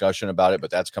having a discussion about it,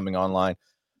 but that's coming online.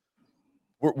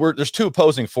 There's two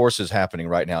opposing forces happening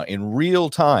right now in real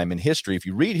time in history. If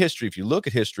you read history, if you look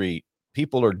at history,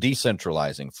 people are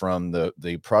decentralizing from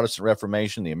the Protestant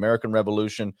Reformation, the American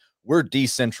Revolution. We're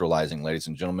decentralizing, ladies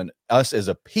and gentlemen, us as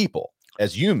a people,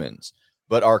 as humans,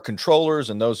 but our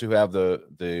controllers and those who have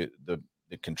the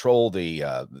control,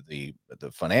 the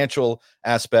financial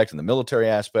aspect and the military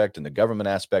aspect and the government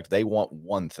aspect, they want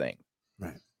one thing.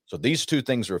 Right. So these two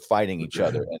things are fighting each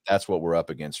other, and that's what we're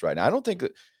up against right now. I don't think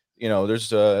that,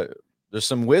 there's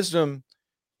some wisdom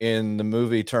in the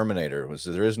movie Terminator.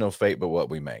 There is no fate but what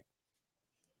we make.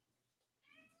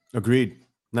 Agreed.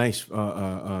 Nice.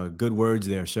 Good words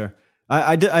there, sir.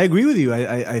 I agree with you.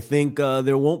 I think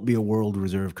there won't be a world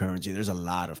reserve currency. There's a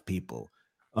lot of people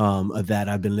that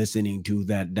I've been listening to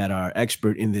that are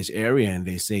expert in this area, and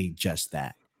they say just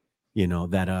that,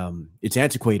 that it's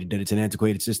antiquated, that it's an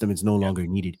antiquated system. It's no longer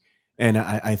needed. And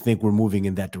I think we're moving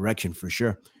in that direction for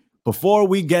sure. Before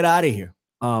we get out of here,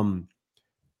 I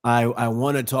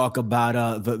want to talk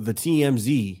about the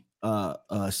TMZ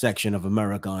section of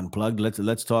America Unplugged.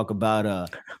 Let's talk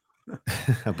about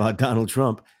about Donald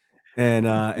Trump and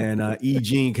E.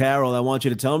 Jean Carroll. I want you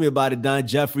to tell me about it, Don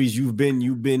Jeffries. You've been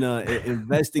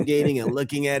investigating and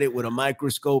looking at it with a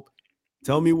microscope.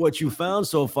 Tell me what you found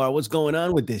so far. What's going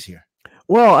on with this here?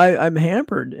 Well, I'm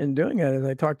hampered in doing it, as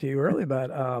I talked to you earlier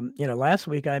about. Last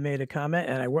week I made a comment,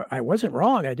 and I wasn't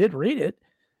wrong. I did read it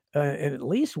in at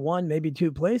least one, maybe two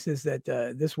places that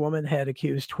this woman had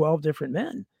accused 12 different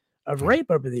men of rape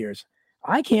over the years.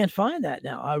 I can't find that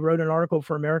now. I wrote an article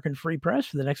for American Free Press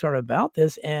for the next article about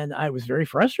this, and I was very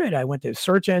frustrated. I went to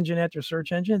search engine after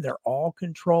search engine. They're all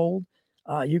controlled.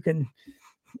 You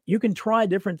can try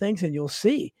different things, and you'll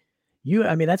see.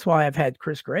 That's why I've had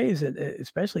Chris Graves,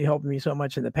 especially helping me so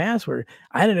much in the past, where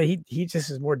I don't know, he just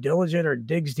is more diligent or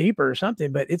digs deeper or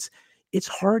something, but it's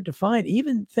hard to find.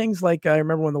 Even things like, I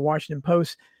remember when the Washington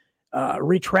Post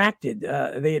retracted,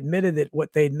 they admitted that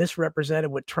what they'd misrepresented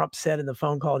what Trump said in the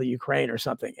phone call to Ukraine or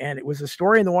something. And it was a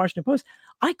story in the Washington Post.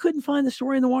 I couldn't find the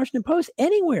story in the Washington Post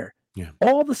anywhere. Yeah.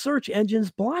 All the search engines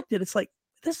blocked it. It's like,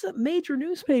 this is a major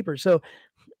newspaper. So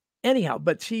anyhow,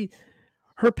 but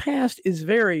her past is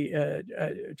very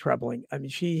troubling. I mean,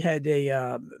 she had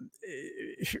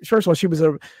first of all, she was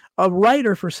a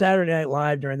writer for Saturday Night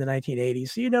Live during the 1980s.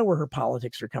 So you know where her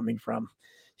politics are coming from.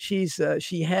 She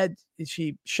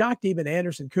shocked even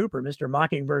Anderson Cooper, Mr.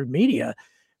 Mockingbird Media,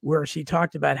 where she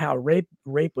talked about how rape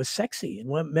was sexy and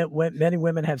when many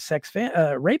women have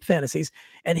rape fantasies.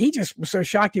 And he just was so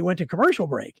shocked he went to commercial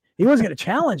break. He wasn't going to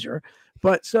challenge her,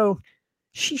 but so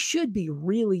she should be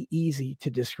really easy to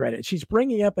discredit. She's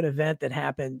bringing up an event that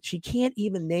happened. She can't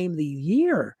even name the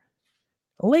year.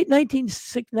 Late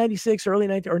 1996, early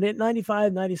 90, or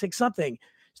 95, 96, something.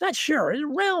 It's not sure. It's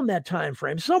around that time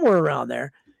frame, somewhere around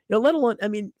there. Let alone, I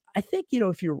mean, I think,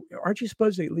 if aren't you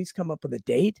supposed to at least come up with a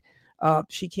date?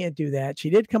 She can't do that. She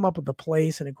did come up with a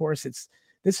place. And of course,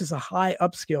 this is a high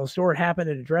upscale store. It happened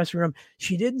in a dressing room.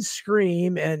 She didn't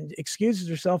scream and excuses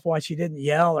herself why she didn't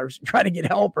yell or try to get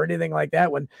help or anything like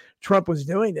that when Trump was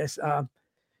doing this.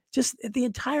 Just the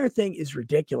entire thing is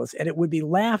ridiculous. And it would be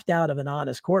laughed out of an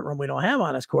honest courtroom. We don't have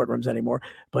honest courtrooms anymore,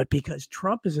 but because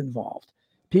Trump is involved,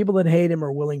 people that hate him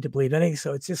are willing to believe anything.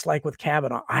 So it's just like with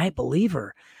Kavanaugh. I believe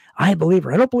her. I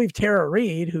don't believe Tara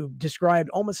Reid, who described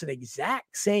almost an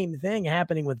exact same thing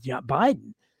happening with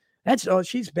Biden.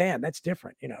 She's banned. That's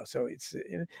different, so it's,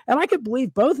 and I could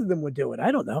believe both of them would do it. I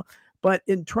don't know. But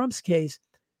in Trump's case,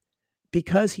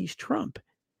 because he's Trump,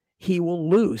 he will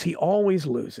lose. He always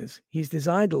loses. He's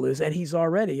designed to lose. And he's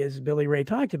already, as Billy Ray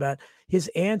talked about, his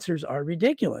answers are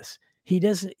ridiculous. He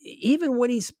doesn't, even when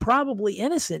he's probably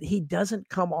innocent, he doesn't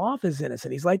come off as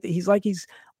innocent. He's like he's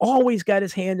always got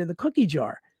his hand in the cookie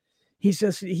jar. He's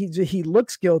just, he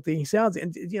looks guilty. He sounds,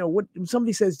 and when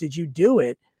somebody says, did you do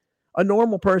it? A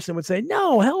normal person would say,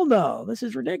 no, hell no. This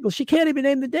is ridiculous. She can't even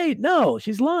name the date. No,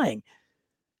 she's lying.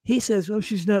 He says, oh,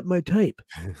 she's not my type.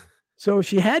 So if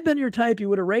she had been your type, you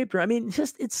would have raped her. I mean,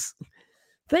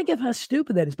 think of how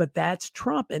stupid that is, but that's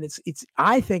Trump. And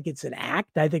I think it's an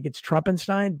act. I think it's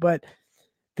Trumpenstein, but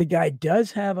the guy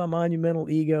does have a monumental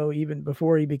ego even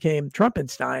before he became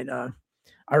Trumpenstein.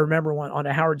 I remember one on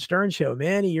a Howard Stern show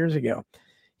many years ago.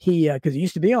 Because he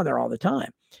used to be on there all the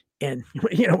time. And,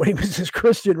 when he was this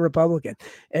Christian Republican,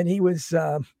 and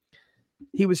the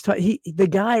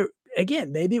guy,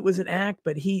 again, maybe it was an act,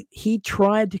 but he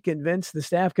tried to convince the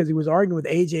staff because he was arguing with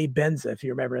AJ Benza, if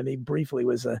you remember. I mean, briefly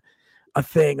was a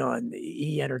thing on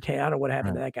E! Entertainment. I don't know what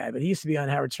happened to that guy, but he used to be on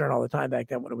Howard Stern all the time back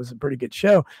then when it was a pretty good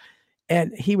show.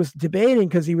 And he was debating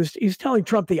because he was telling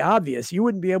Trump the obvious. You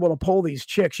wouldn't be able to pull these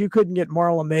chicks. You couldn't get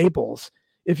Marla Maples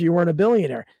if you weren't a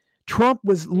billionaire. Trump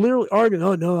was literally arguing,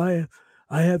 oh, no, I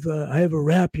have a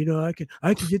rap, I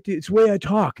can get it's the way I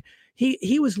talk.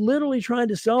 He was literally trying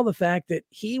to sell the fact that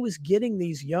he was getting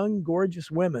these young, gorgeous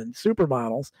women,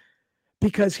 supermodels,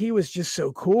 because he was just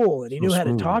so cool and he knew how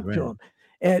to talk to them,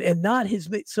 and not his.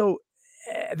 So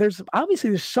there's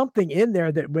something in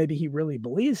there that maybe he really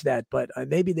believes that, but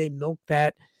maybe they milked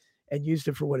that and used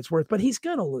it for what it's worth. But he's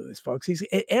going to lose, folks. He's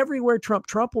everywhere.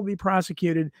 Trump will be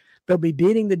prosecuted. They'll be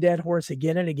beating the dead horse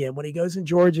again and again. When he goes in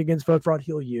Georgia against vote fraud,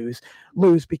 he'll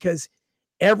lose because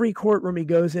every courtroom he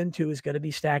goes into is going to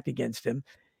be stacked against him.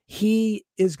 He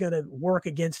is going to work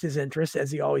against his interests,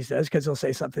 as he always does, because he'll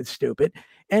say something stupid,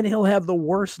 and he'll have the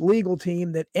worst legal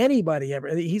team that anybody ever.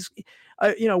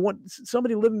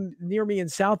 Somebody living near me in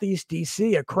Southeast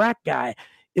DC, a crack guy,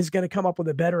 is going to come up with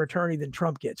a better attorney than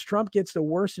Trump gets. Trump gets the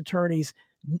worst attorneys.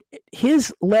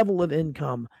 His level of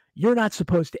income, you're not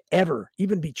supposed to ever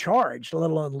even be charged,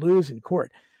 let alone lose in court.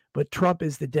 But Trump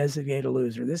is the designated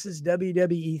loser. This is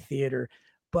WWE theater,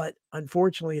 but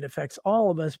unfortunately it affects all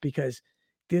of us because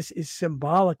this is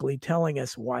symbolically telling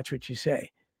us, watch what you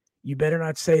say. You better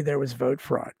not say there was vote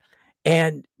fraud.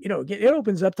 And, it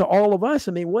opens up to all of us.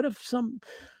 I mean, what if some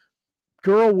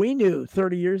girl we knew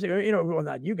 30 years ago, well,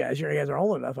 not you guys are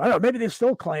old enough. I don't know, maybe they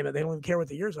still claim it. They don't even care what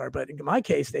the years are, but in my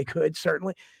case, they could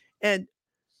certainly. And,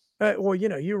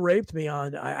 you raped me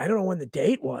on, I don't know when the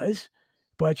date was,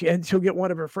 and she'll get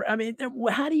one of her friends. I mean,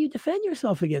 how do you defend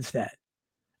yourself against that?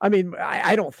 I mean,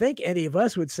 I don't think any of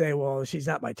us would say, well, she's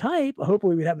not my type.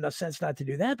 Hopefully we'd have enough sense not to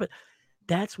do that. But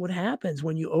that's what happens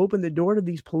when you open the door to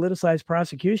these politicized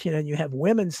prosecution and you have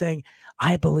women saying,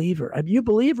 I believe her. You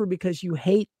believe her because you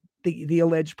hate the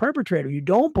alleged perpetrator. You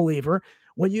don't believe her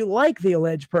when you like the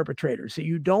alleged perpetrator. So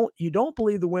you don't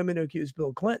believe the women who accused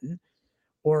Bill Clinton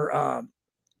or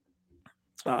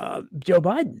Joe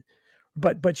Biden,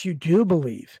 but you do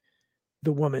believe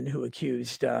the woman who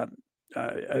accused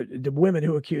the women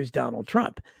who accused Donald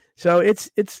Trump. So it's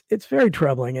very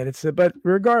troubling, and but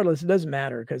regardless, it doesn't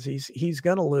matter because he's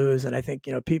going to lose. And I think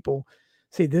people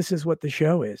see this is what the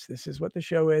show is. This is what the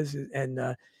show is,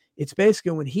 and it's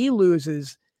basically when he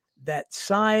loses, that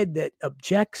side that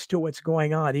objects to what's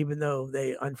going on, even though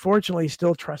they unfortunately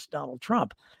still trust Donald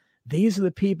Trump. These are the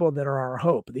people that are our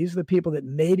hope. These are the people that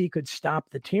maybe could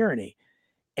stop the tyranny.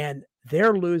 And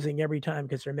they're losing every time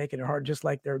because they're making it hard, just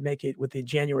like they're making it with the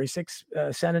January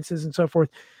 6th sentences and so forth.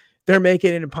 They're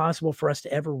making it impossible for us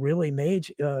to ever really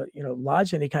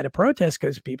lodge any kind of protest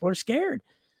because people are scared.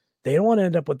 They don't want to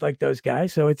end up with like those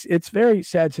guys. So it's very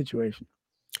sad situation.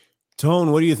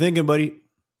 Tone, what are you thinking, buddy?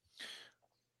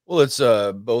 Well, it's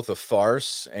both a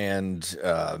farce and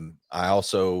I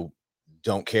also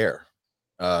don't care.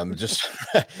 I mean,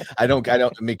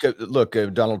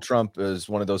 look, Donald Trump is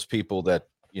one of those people that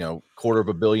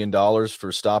 $250 million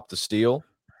for Stop the Steal.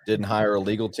 Didn't hire a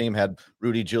legal team. Had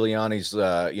Rudy Giuliani's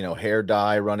hair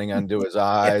dye running under his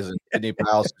eyes, and Sidney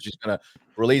Powell said she's going to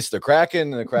release the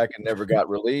Kraken, and the Kraken never got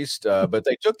released. But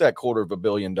they took that $250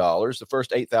 million. The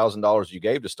first $8,000 you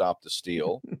gave to Stop the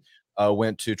Steal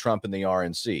went to Trump and the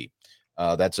RNC.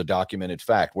 That's a documented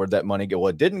fact. Where'd that money go? Well,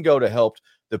 it didn't go to help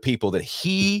the people that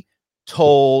he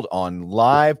told on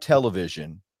live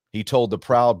television. He told the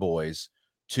Proud Boys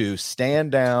to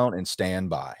stand down and stand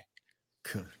by.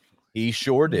 He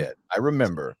sure did. I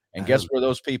remember. And guess where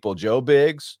those people? Joe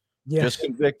Biggs, just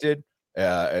convicted.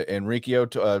 Enrique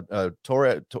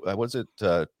Torre, was it?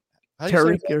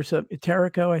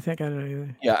 Terrico, I think. I don't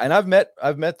know. Yeah, and I've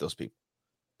met those people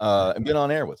and been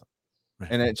on air with them.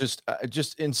 Right. And it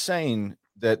just insane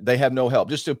that they have no help.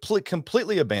 Just to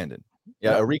completely abandoned.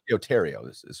 Yeah, Enrique Terrio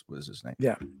was his name.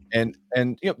 Yeah, and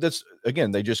that's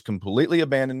again, they just completely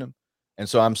abandoned him. And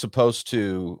so I'm supposed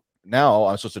to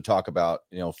talk about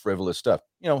frivolous stuff.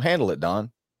 Handle it,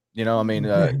 Don. I mean,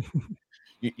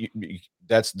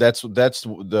 that's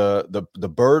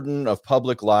the burden of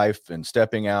public life and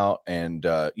stepping out. And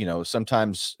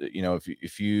sometimes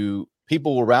if you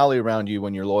people will rally around you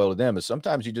when you're loyal to them, but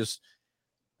sometimes you just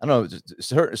I don't know,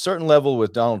 a certain level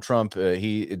with Donald Trump,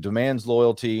 he demands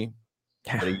loyalty,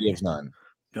 but he gives none.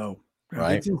 No.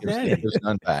 Right? There's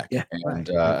none back. Yeah, and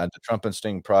the Trump and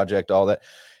Sting project, all that.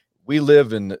 We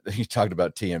live in, you talked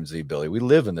about TMZ, Billy. We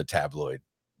live in the tabloid.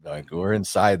 Like, we're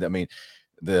inside. I mean,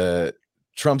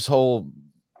 Trump's whole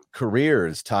career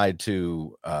is tied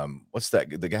to what's that?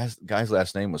 The guy's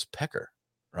last name was Pecker,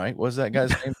 right? What was that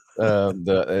guy's name?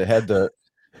 That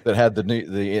had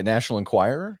the National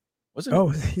Enquirer. Was it?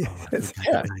 Oh, yeah.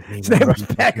 His name was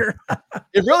Pecker.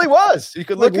 It really was. You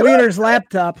could look at Wiener's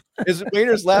laptop. His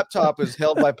Wiener's laptop is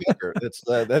held by Pecker.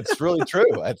 That's really true.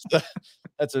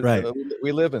 That's right.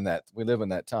 We live in that. We live in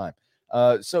that time.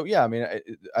 So yeah, I mean,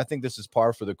 I think this is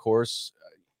par for the course.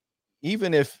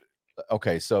 Even if,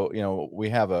 okay, so we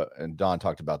have and Don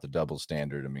talked about the double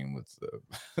standard. I mean, with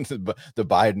the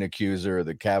Biden accuser,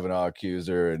 the Kavanaugh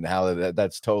accuser, and how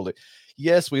that's totally.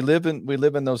 Yes, we live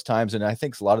in those times, and I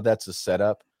think a lot of that's a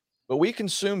setup. But we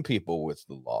consume people with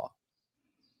the law.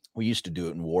 We used to do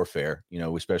it in warfare,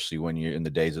 especially when you're in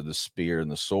the days of the spear and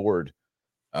the sword.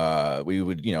 We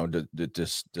would,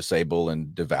 disable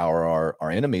and devour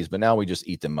our enemies, but now we just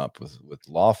eat them up with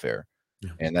lawfare,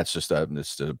 and that's just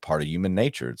a part of human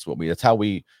nature. That's how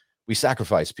we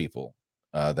sacrifice people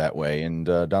that way. And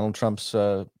Donald Trump's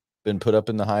been put up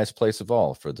in the highest place of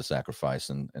all for the sacrifice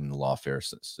and the lawfare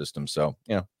system. So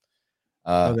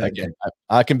again,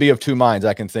 I can be of two minds.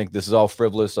 I can think this is all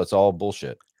frivolous, that's all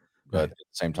bullshit, but at the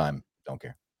same time, don't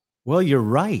care. Well, you're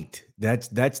right. That's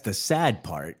the sad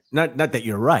part. Not that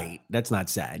you're right. That's not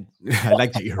sad. I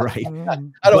like that you're right.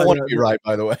 I don't want to be right,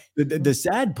 by the way. The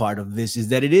sad part of this is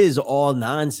that it is all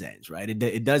nonsense, right?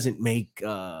 It doesn't make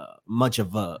much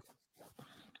of a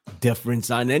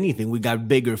difference on anything. We got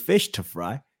bigger fish to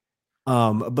fry.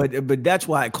 But that's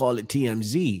why I call it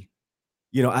TMZ.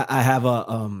 I have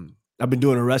I've been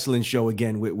doing a wrestling show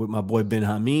again with my boy Ben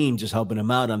Hameen, just helping him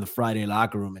out on the Friday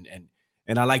locker room,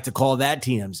 and I like to call that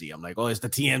TMZ. I'm like, oh, it's the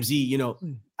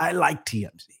TMZ. I like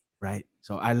TMZ, right?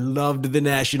 So I loved the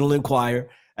National Enquirer.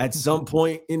 At some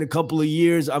point in a couple of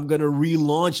years, I'm gonna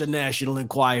relaunch a National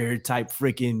Enquirer type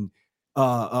freaking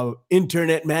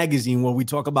internet magazine where we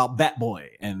talk about Bat Boy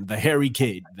and the hairy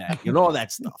kid, all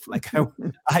that stuff. Like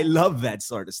I love that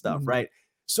sort of stuff, right?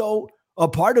 So a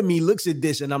part of me looks at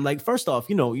this and I'm like, first off,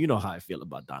 you know how I feel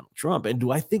about Donald Trump, and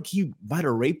do I think he might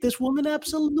have raped this woman?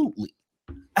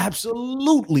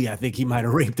 Absolutely. I think he might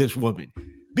have raped this woman,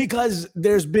 because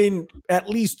there's been at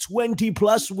least 20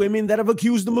 plus women that have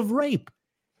accused him of rape.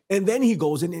 And then he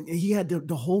goes and he had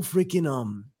the whole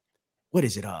freaking what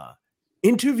is it,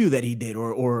 interview that he did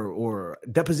or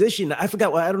deposition. I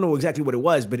forgot. I don't know exactly what it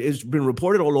was, but it's been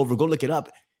reported all over. Go look it up.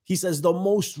 He says the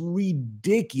most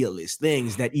ridiculous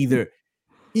things, that either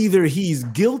he's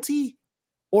guilty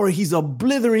or he's a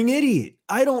blithering idiot.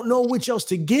 I don't know which else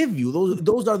to give you.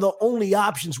 Those are the only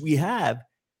options we have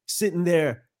sitting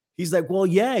there. He's like, well,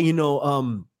 yeah,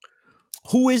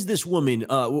 who is this woman?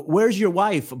 Where's your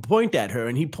wife? Point at her.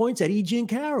 And he points at E. Jean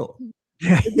Carroll.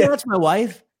 Yeah, that's my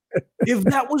wife. If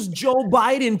that was Joe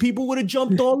Biden, people would have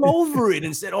jumped all over it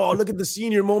and said, oh, look at the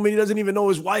senior moment. He doesn't even know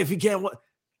his wife. He can't.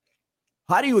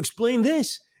 How do you explain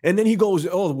this? And then he goes,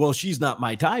 oh, well, she's not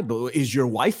my type. But is your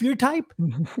wife your type?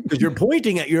 Because you're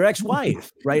pointing at your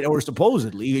ex-wife, right? Or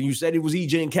supposedly. And you said it was E.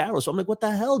 Jean Carroll. So I'm like, what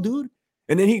the hell, dude?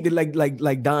 And then he,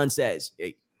 like Don says,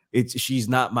 she's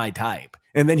not my type.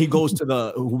 And then he goes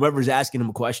to whoever's asking him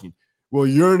a question. well,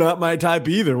 you're not my type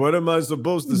either. What am I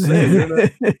supposed to say? You're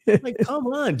not... Like, come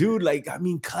on, dude. Like, I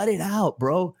mean, cut it out,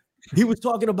 bro. He was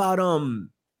talking about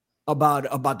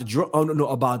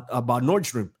Nord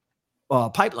Stream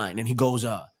pipeline, and he goes,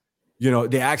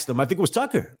 they asked him, I think it was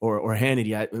Tucker or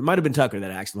Hannity. It might have been Tucker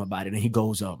that asked him about it, and he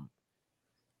goes, oh,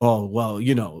 well,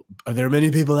 are there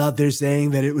many people out there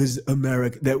saying that it was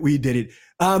America, that we did it?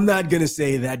 I'm not going to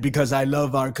say that because I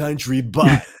love our country,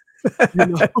 but,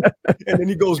 and then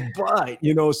he goes, but,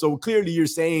 so clearly you're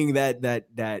saying that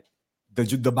the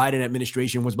Biden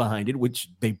administration was behind it, which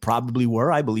they probably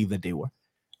were. I believe that they were.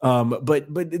 But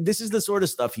this is the sort of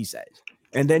stuff he says.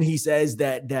 And then he says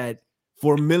that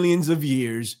for millions of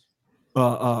years,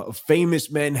 famous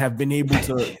men have been able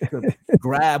to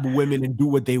grab women and do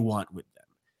what they want with them.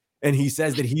 And he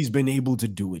says that he's been able to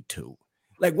do it too.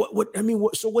 Like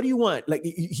so what do you want? Like,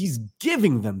 he's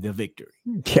giving them the victory.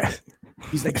 Yeah.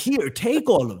 He's like, here, take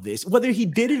all of this. Whether he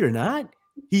did it or not,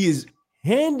 he is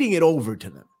handing it over to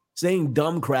them, saying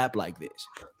dumb crap like this.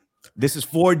 This is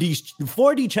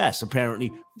 4D chess,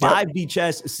 apparently. 5D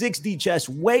chess, 6D chess,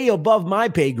 way above my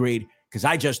pay grade, because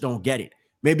I just don't get it.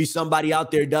 Maybe somebody out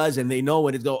there does, and they know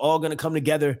it. It's all going to come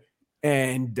together.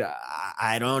 And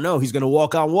I don't know. He's going to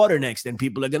walk on water next, and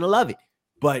people are going to love it.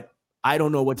 But I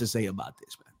don't know what to say about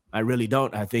this, man. I really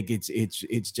don't. I think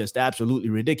it's just absolutely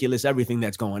ridiculous, everything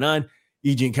that's going on.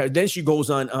 Then she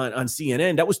goes on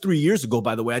CNN. That was 3 years ago,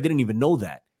 by the way. I didn't even know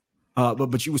that.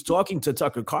 But she was talking to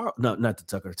Tucker Carlson. No, not to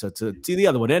Tucker. To the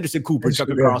other one, Anderson Cooper,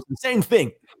 Tucker Carlson. Same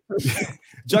thing.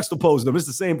 Juxtapose them. It's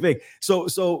the same thing.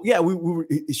 So yeah,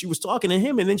 she was talking to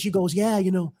him, and then she goes, yeah,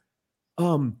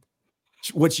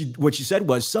 what she said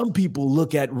was, some people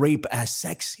look at rape as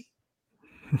sexy.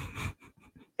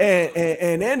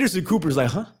 and Anderson Cooper's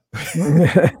like, huh?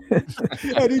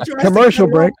 And he tries commercial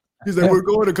break. He's like, we're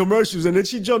going to commercials. And then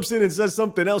she jumps in and says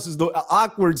something else. Is the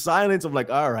awkward silence of like,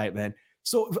 all right, man.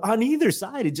 So on either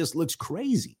side, it just looks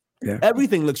crazy. Yeah.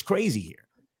 Everything looks crazy here.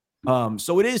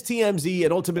 So it is TMZ,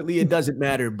 and ultimately it doesn't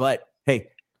matter. But hey,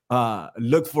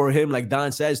 look for him, like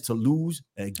Don says, to lose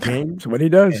again. That's what he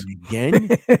does. And again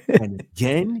and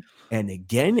again and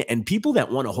again. And people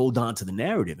that want to hold on to the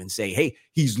narrative and say, hey,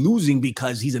 he's losing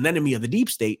because he's an enemy of the deep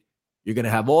state. You're going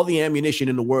to have all the ammunition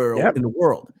in the world. Yep.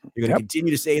 You're going to continue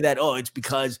to say that, it's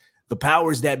because the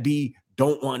powers that be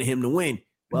don't want him to win.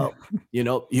 Well,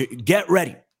 you get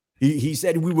ready. He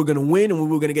said we were going to win and we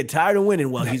were going to get tired of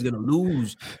winning. Well, he's going to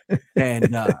lose.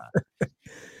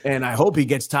 And I hope he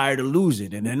gets tired of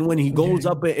losing. And then when he goes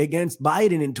up against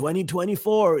Biden in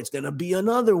 2024, it's going to be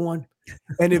another one.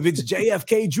 And if it's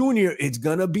JFK Jr., it's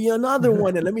going to be another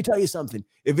one. And let me tell you something.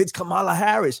 If it's Kamala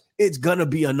Harris, it's going to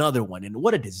be another one. And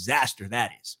what a disaster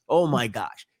that is. Oh, my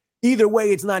gosh. Either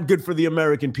way, it's not good for the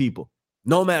American people.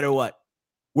 No matter what.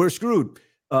 We're screwed.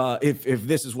 If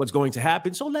this is what's going to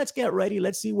happen. So let's get ready.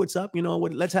 Let's see what's up.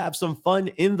 Let's have some fun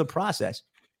in the process.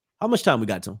 How much time we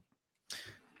got, Tom?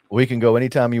 We can go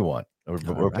anytime you want. We're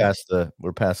right. past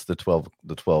the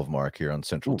 12 mark here on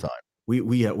Central Time.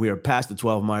 We are past the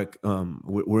 12 mark.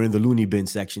 We're in the loony bin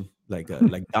section, like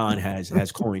Don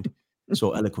has coined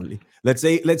so eloquently. Let's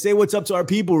say what's up to our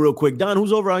people real quick. Don,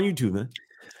 who's over on YouTube,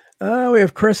 man? We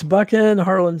have Chris Buchan,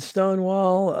 Harlan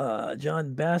Stonewall,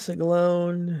 John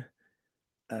Bassaglone.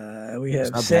 We have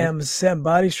Sam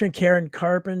Bodystring, Karen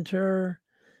Carpenter,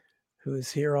 who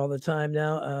is here all the time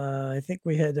now. I think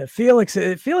we had Felix.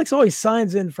 Felix always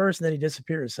signs in first and then he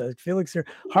disappears. So Felix here.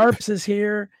 Harps is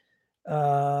here. Who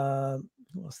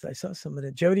else? I saw some of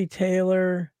that. Jody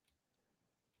Taylor.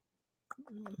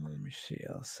 Let me see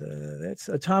else. That's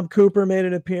Tom Cooper made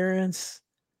an appearance.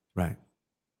 Right.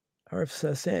 Harps.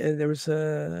 There was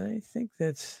I think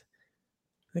that's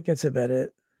about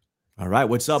it. All right.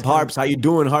 What's up, Harps? How you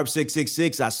doing, Harp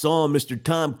 666? I saw him, Mr.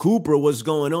 Tom Cooper. What's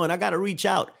going on? I got to reach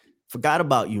out. Forgot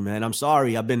about you, man. I'm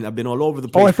sorry. I've been all over the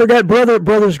place. Oh, I forgot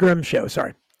Brothers Grimm show.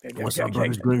 Sorry. What's up,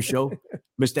 Brothers Grimm show?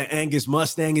 Mr. Angus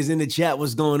Mustang is in the chat.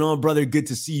 What's going on, brother? Good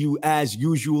to see you as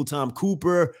usual. Tom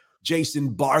Cooper, Jason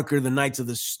Barker, the Knights of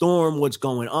the Storm. What's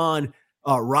going on?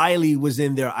 Riley was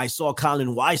in there. I saw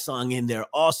Colin Wysong in there.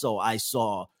 Also, I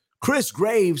saw Chris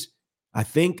Graves. I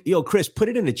think, Chris, put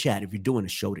it in the chat if you're doing a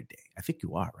show today. I think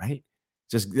you are, right?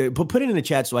 Just put it in the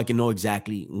chat so I can know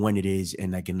exactly when it is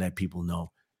and I can let people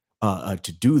know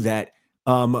to do that.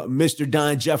 Mr.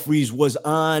 Don Jeffries was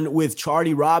on with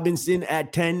Charlie Robinson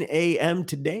at 10 a.m.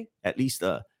 today, at least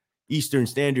Eastern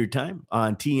Standard Time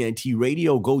on TNT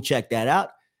Radio. Go check that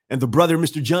out. And the brother,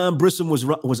 Mr. John Brissom,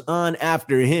 was on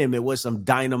after him. It was some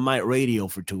dynamite radio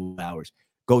for 2 hours.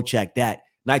 Go check that.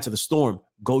 Knights of the Storm,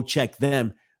 go check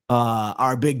them.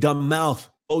 Our Big Dumb Mouth,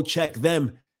 go check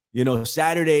them. You know,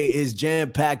 Saturday is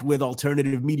jam-packed with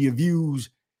alternative media views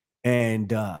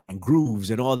and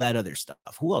grooves and all that other stuff.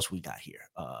 Who else we got here?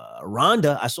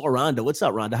 Rhonda. I saw Rhonda. What's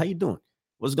up, Rhonda? How you doing?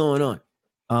 What's going on?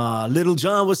 Little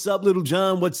John, what's up? Little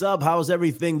John, what's up? How's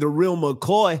everything? The real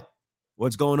McCoy,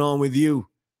 what's going on with you?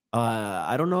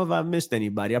 I don't know if I missed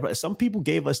anybody. Some people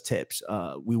gave us tips.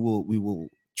 We will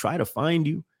try to find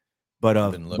you.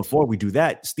 But before we do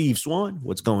that, Steve Swan,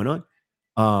 what's going on?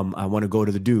 I want to go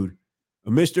to the dude,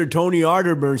 Mr. Tony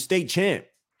Arterburn, state champ,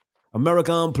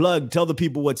 America Unplugged. Tell the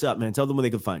people what's up, man. Tell them where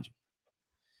they can find you.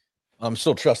 I'm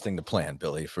still trusting the plan,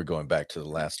 Billy, if we're going back to the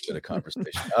last bit of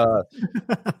conversation.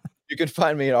 You can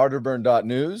find me at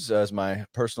arterburn.news as my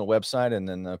personal website. And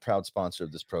then the proud sponsor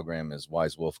of this program is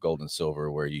Wise Wolf Gold and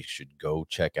Silver, where you should go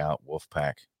check out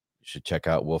Wolfpack. You should check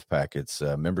out Wolfpack. It's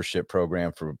a membership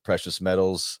program for precious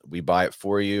metals. We buy it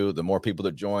for you. The more people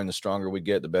that join, the stronger we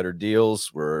get, the better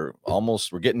deals. We're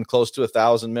getting close to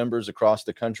 1,000 members across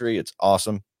the country. It's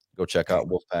awesome. Go check out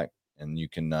Wolfpack, and you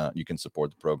can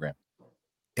support the program.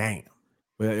 Damn.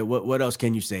 What else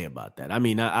can you say about that? I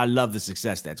mean, I love the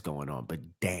success that's going on, but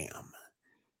damn.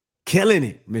 Killing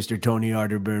it, Mr. Tony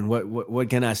Arterburn. What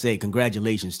can I say?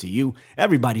 Congratulations to you.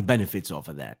 Everybody benefits off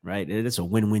of that, right? It's a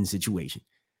win-win situation.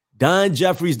 Don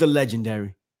Jeffries, the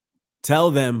legendary. Tell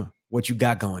them what you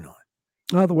got going on.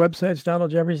 Well, the website's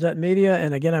donaldjeffries.media.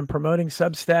 And again, I'm promoting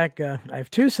Substack. I have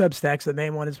 2 Substacks. The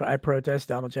main one is I Protest,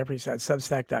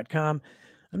 donaldjeffries.substack.com.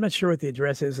 I'm not sure what the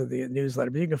address is of the newsletter,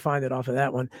 but you can find it off of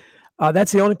that one.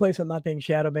 That's the only place I'm not being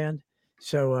shadow banned.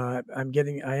 So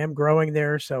I am growing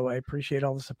there. So I appreciate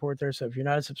all the support there. So if you're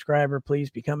not a subscriber,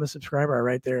 please become a subscriber. I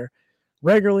write there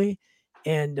regularly.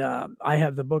 And I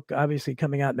have the book obviously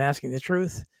coming out, Masking the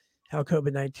Truth, How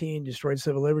COVID-19 Destroyed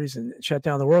Civil Liberties and Shut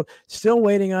Down the World. Still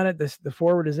waiting on it. The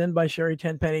forward is in by Sherry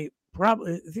Tenpenny.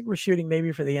 Probably, I think we're shooting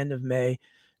maybe for the end of May,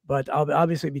 but I'll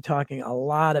obviously be talking a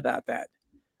lot about that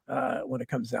when it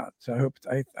comes out. So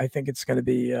I think it's going to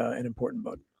be an important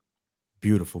book.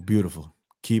 Beautiful, beautiful.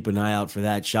 Keep an eye out for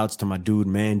that. Shouts to my dude,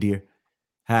 Man Deer.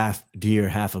 Half deer,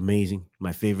 half amazing.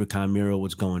 My favorite Chimera.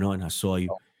 What's going on? I saw you.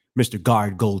 Mr.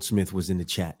 Guard Goldsmith was in the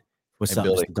chat. What's up,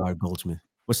 Billy? Mr. Guard Goldsmith?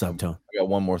 What's up, Tone? I got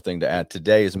one more thing to add.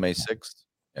 Today is May 6th.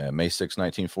 May 6th,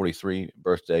 1943,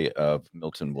 birthday of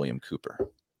Milton William Cooper.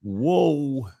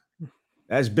 Whoa.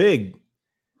 That's big.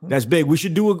 That's big. We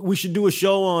should do a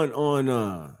show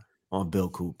on Bill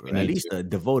Cooper. At least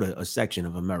devote a section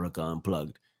of America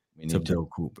Unplugged to Bill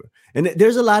Cooper. And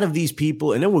there's a lot of these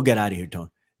people, and then we'll get out of here,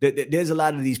 Tone. There's a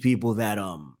lot of these people that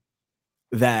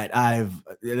I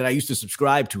used to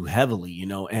subscribe to heavily,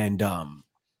 and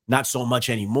not so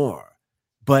much anymore.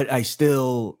 But I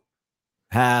still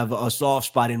have a soft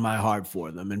spot in my heart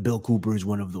for them, and Bill Cooper is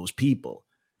one of those people.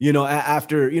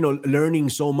 After learning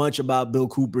so much about Bill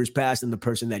Cooper's past and the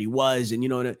person that he was,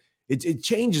 and it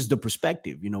changes the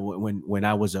perspective. When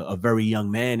I was a very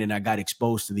young man and I got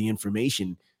exposed to the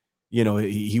information,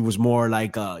 he was more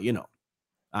like I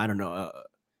don't know.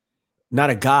 Not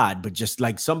a god, but just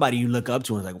like somebody you look up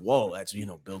to and like, whoa, that's,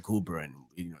 Bill Cooper. And,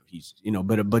 he's,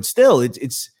 but still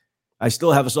I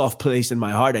still have a soft place in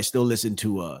my heart. I still listen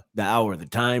to The Hour of the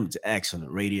Time. It's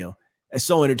excellent radio. It's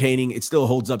so entertaining. It still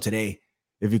holds up today.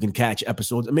 If you can catch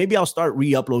episodes, maybe I'll start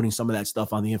re-uploading some of that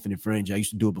stuff on the Infinite Fringe. I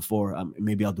used to do it before.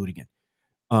 Maybe I'll do it again.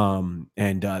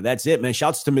 And that's it, man.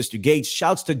 Shouts to Mr. Gates.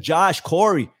 Shouts to Josh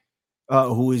Corey,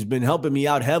 who has been helping me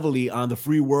out heavily on the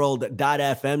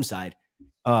freeworld.fm side.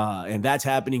 And that's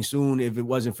happening soon. If it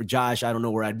wasn't for Josh, I don't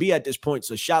know where I'd be at this point.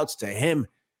 So shouts to him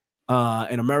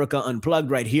and America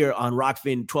Unplugged right here on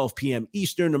Rockfin, 12 p.m.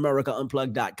 Eastern,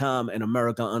 AmericaUnplugged.com and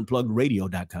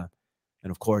AmericaUnpluggedRadio.com. And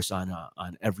of course, on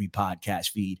every podcast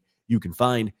feed, you can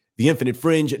find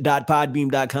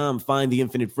theinfinitefringe.podbeam.com. Find The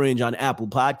Infinite Fringe on Apple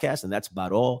Podcasts. And that's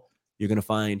about all you're going to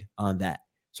find on that.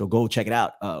 So go check it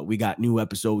out. We got new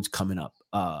episodes coming up.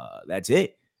 That's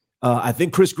it. I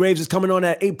think Chris Graves is coming on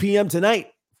at 8 p.m.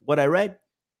 tonight, what I read.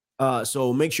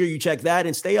 So make sure you check that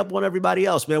and stay up on everybody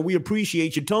else, man. We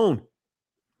appreciate your Tone.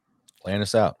 Playing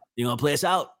us out. You going to play us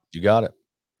out? You got it.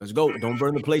 Let's go. Don't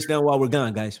burn the place down while we're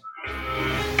gone, guys.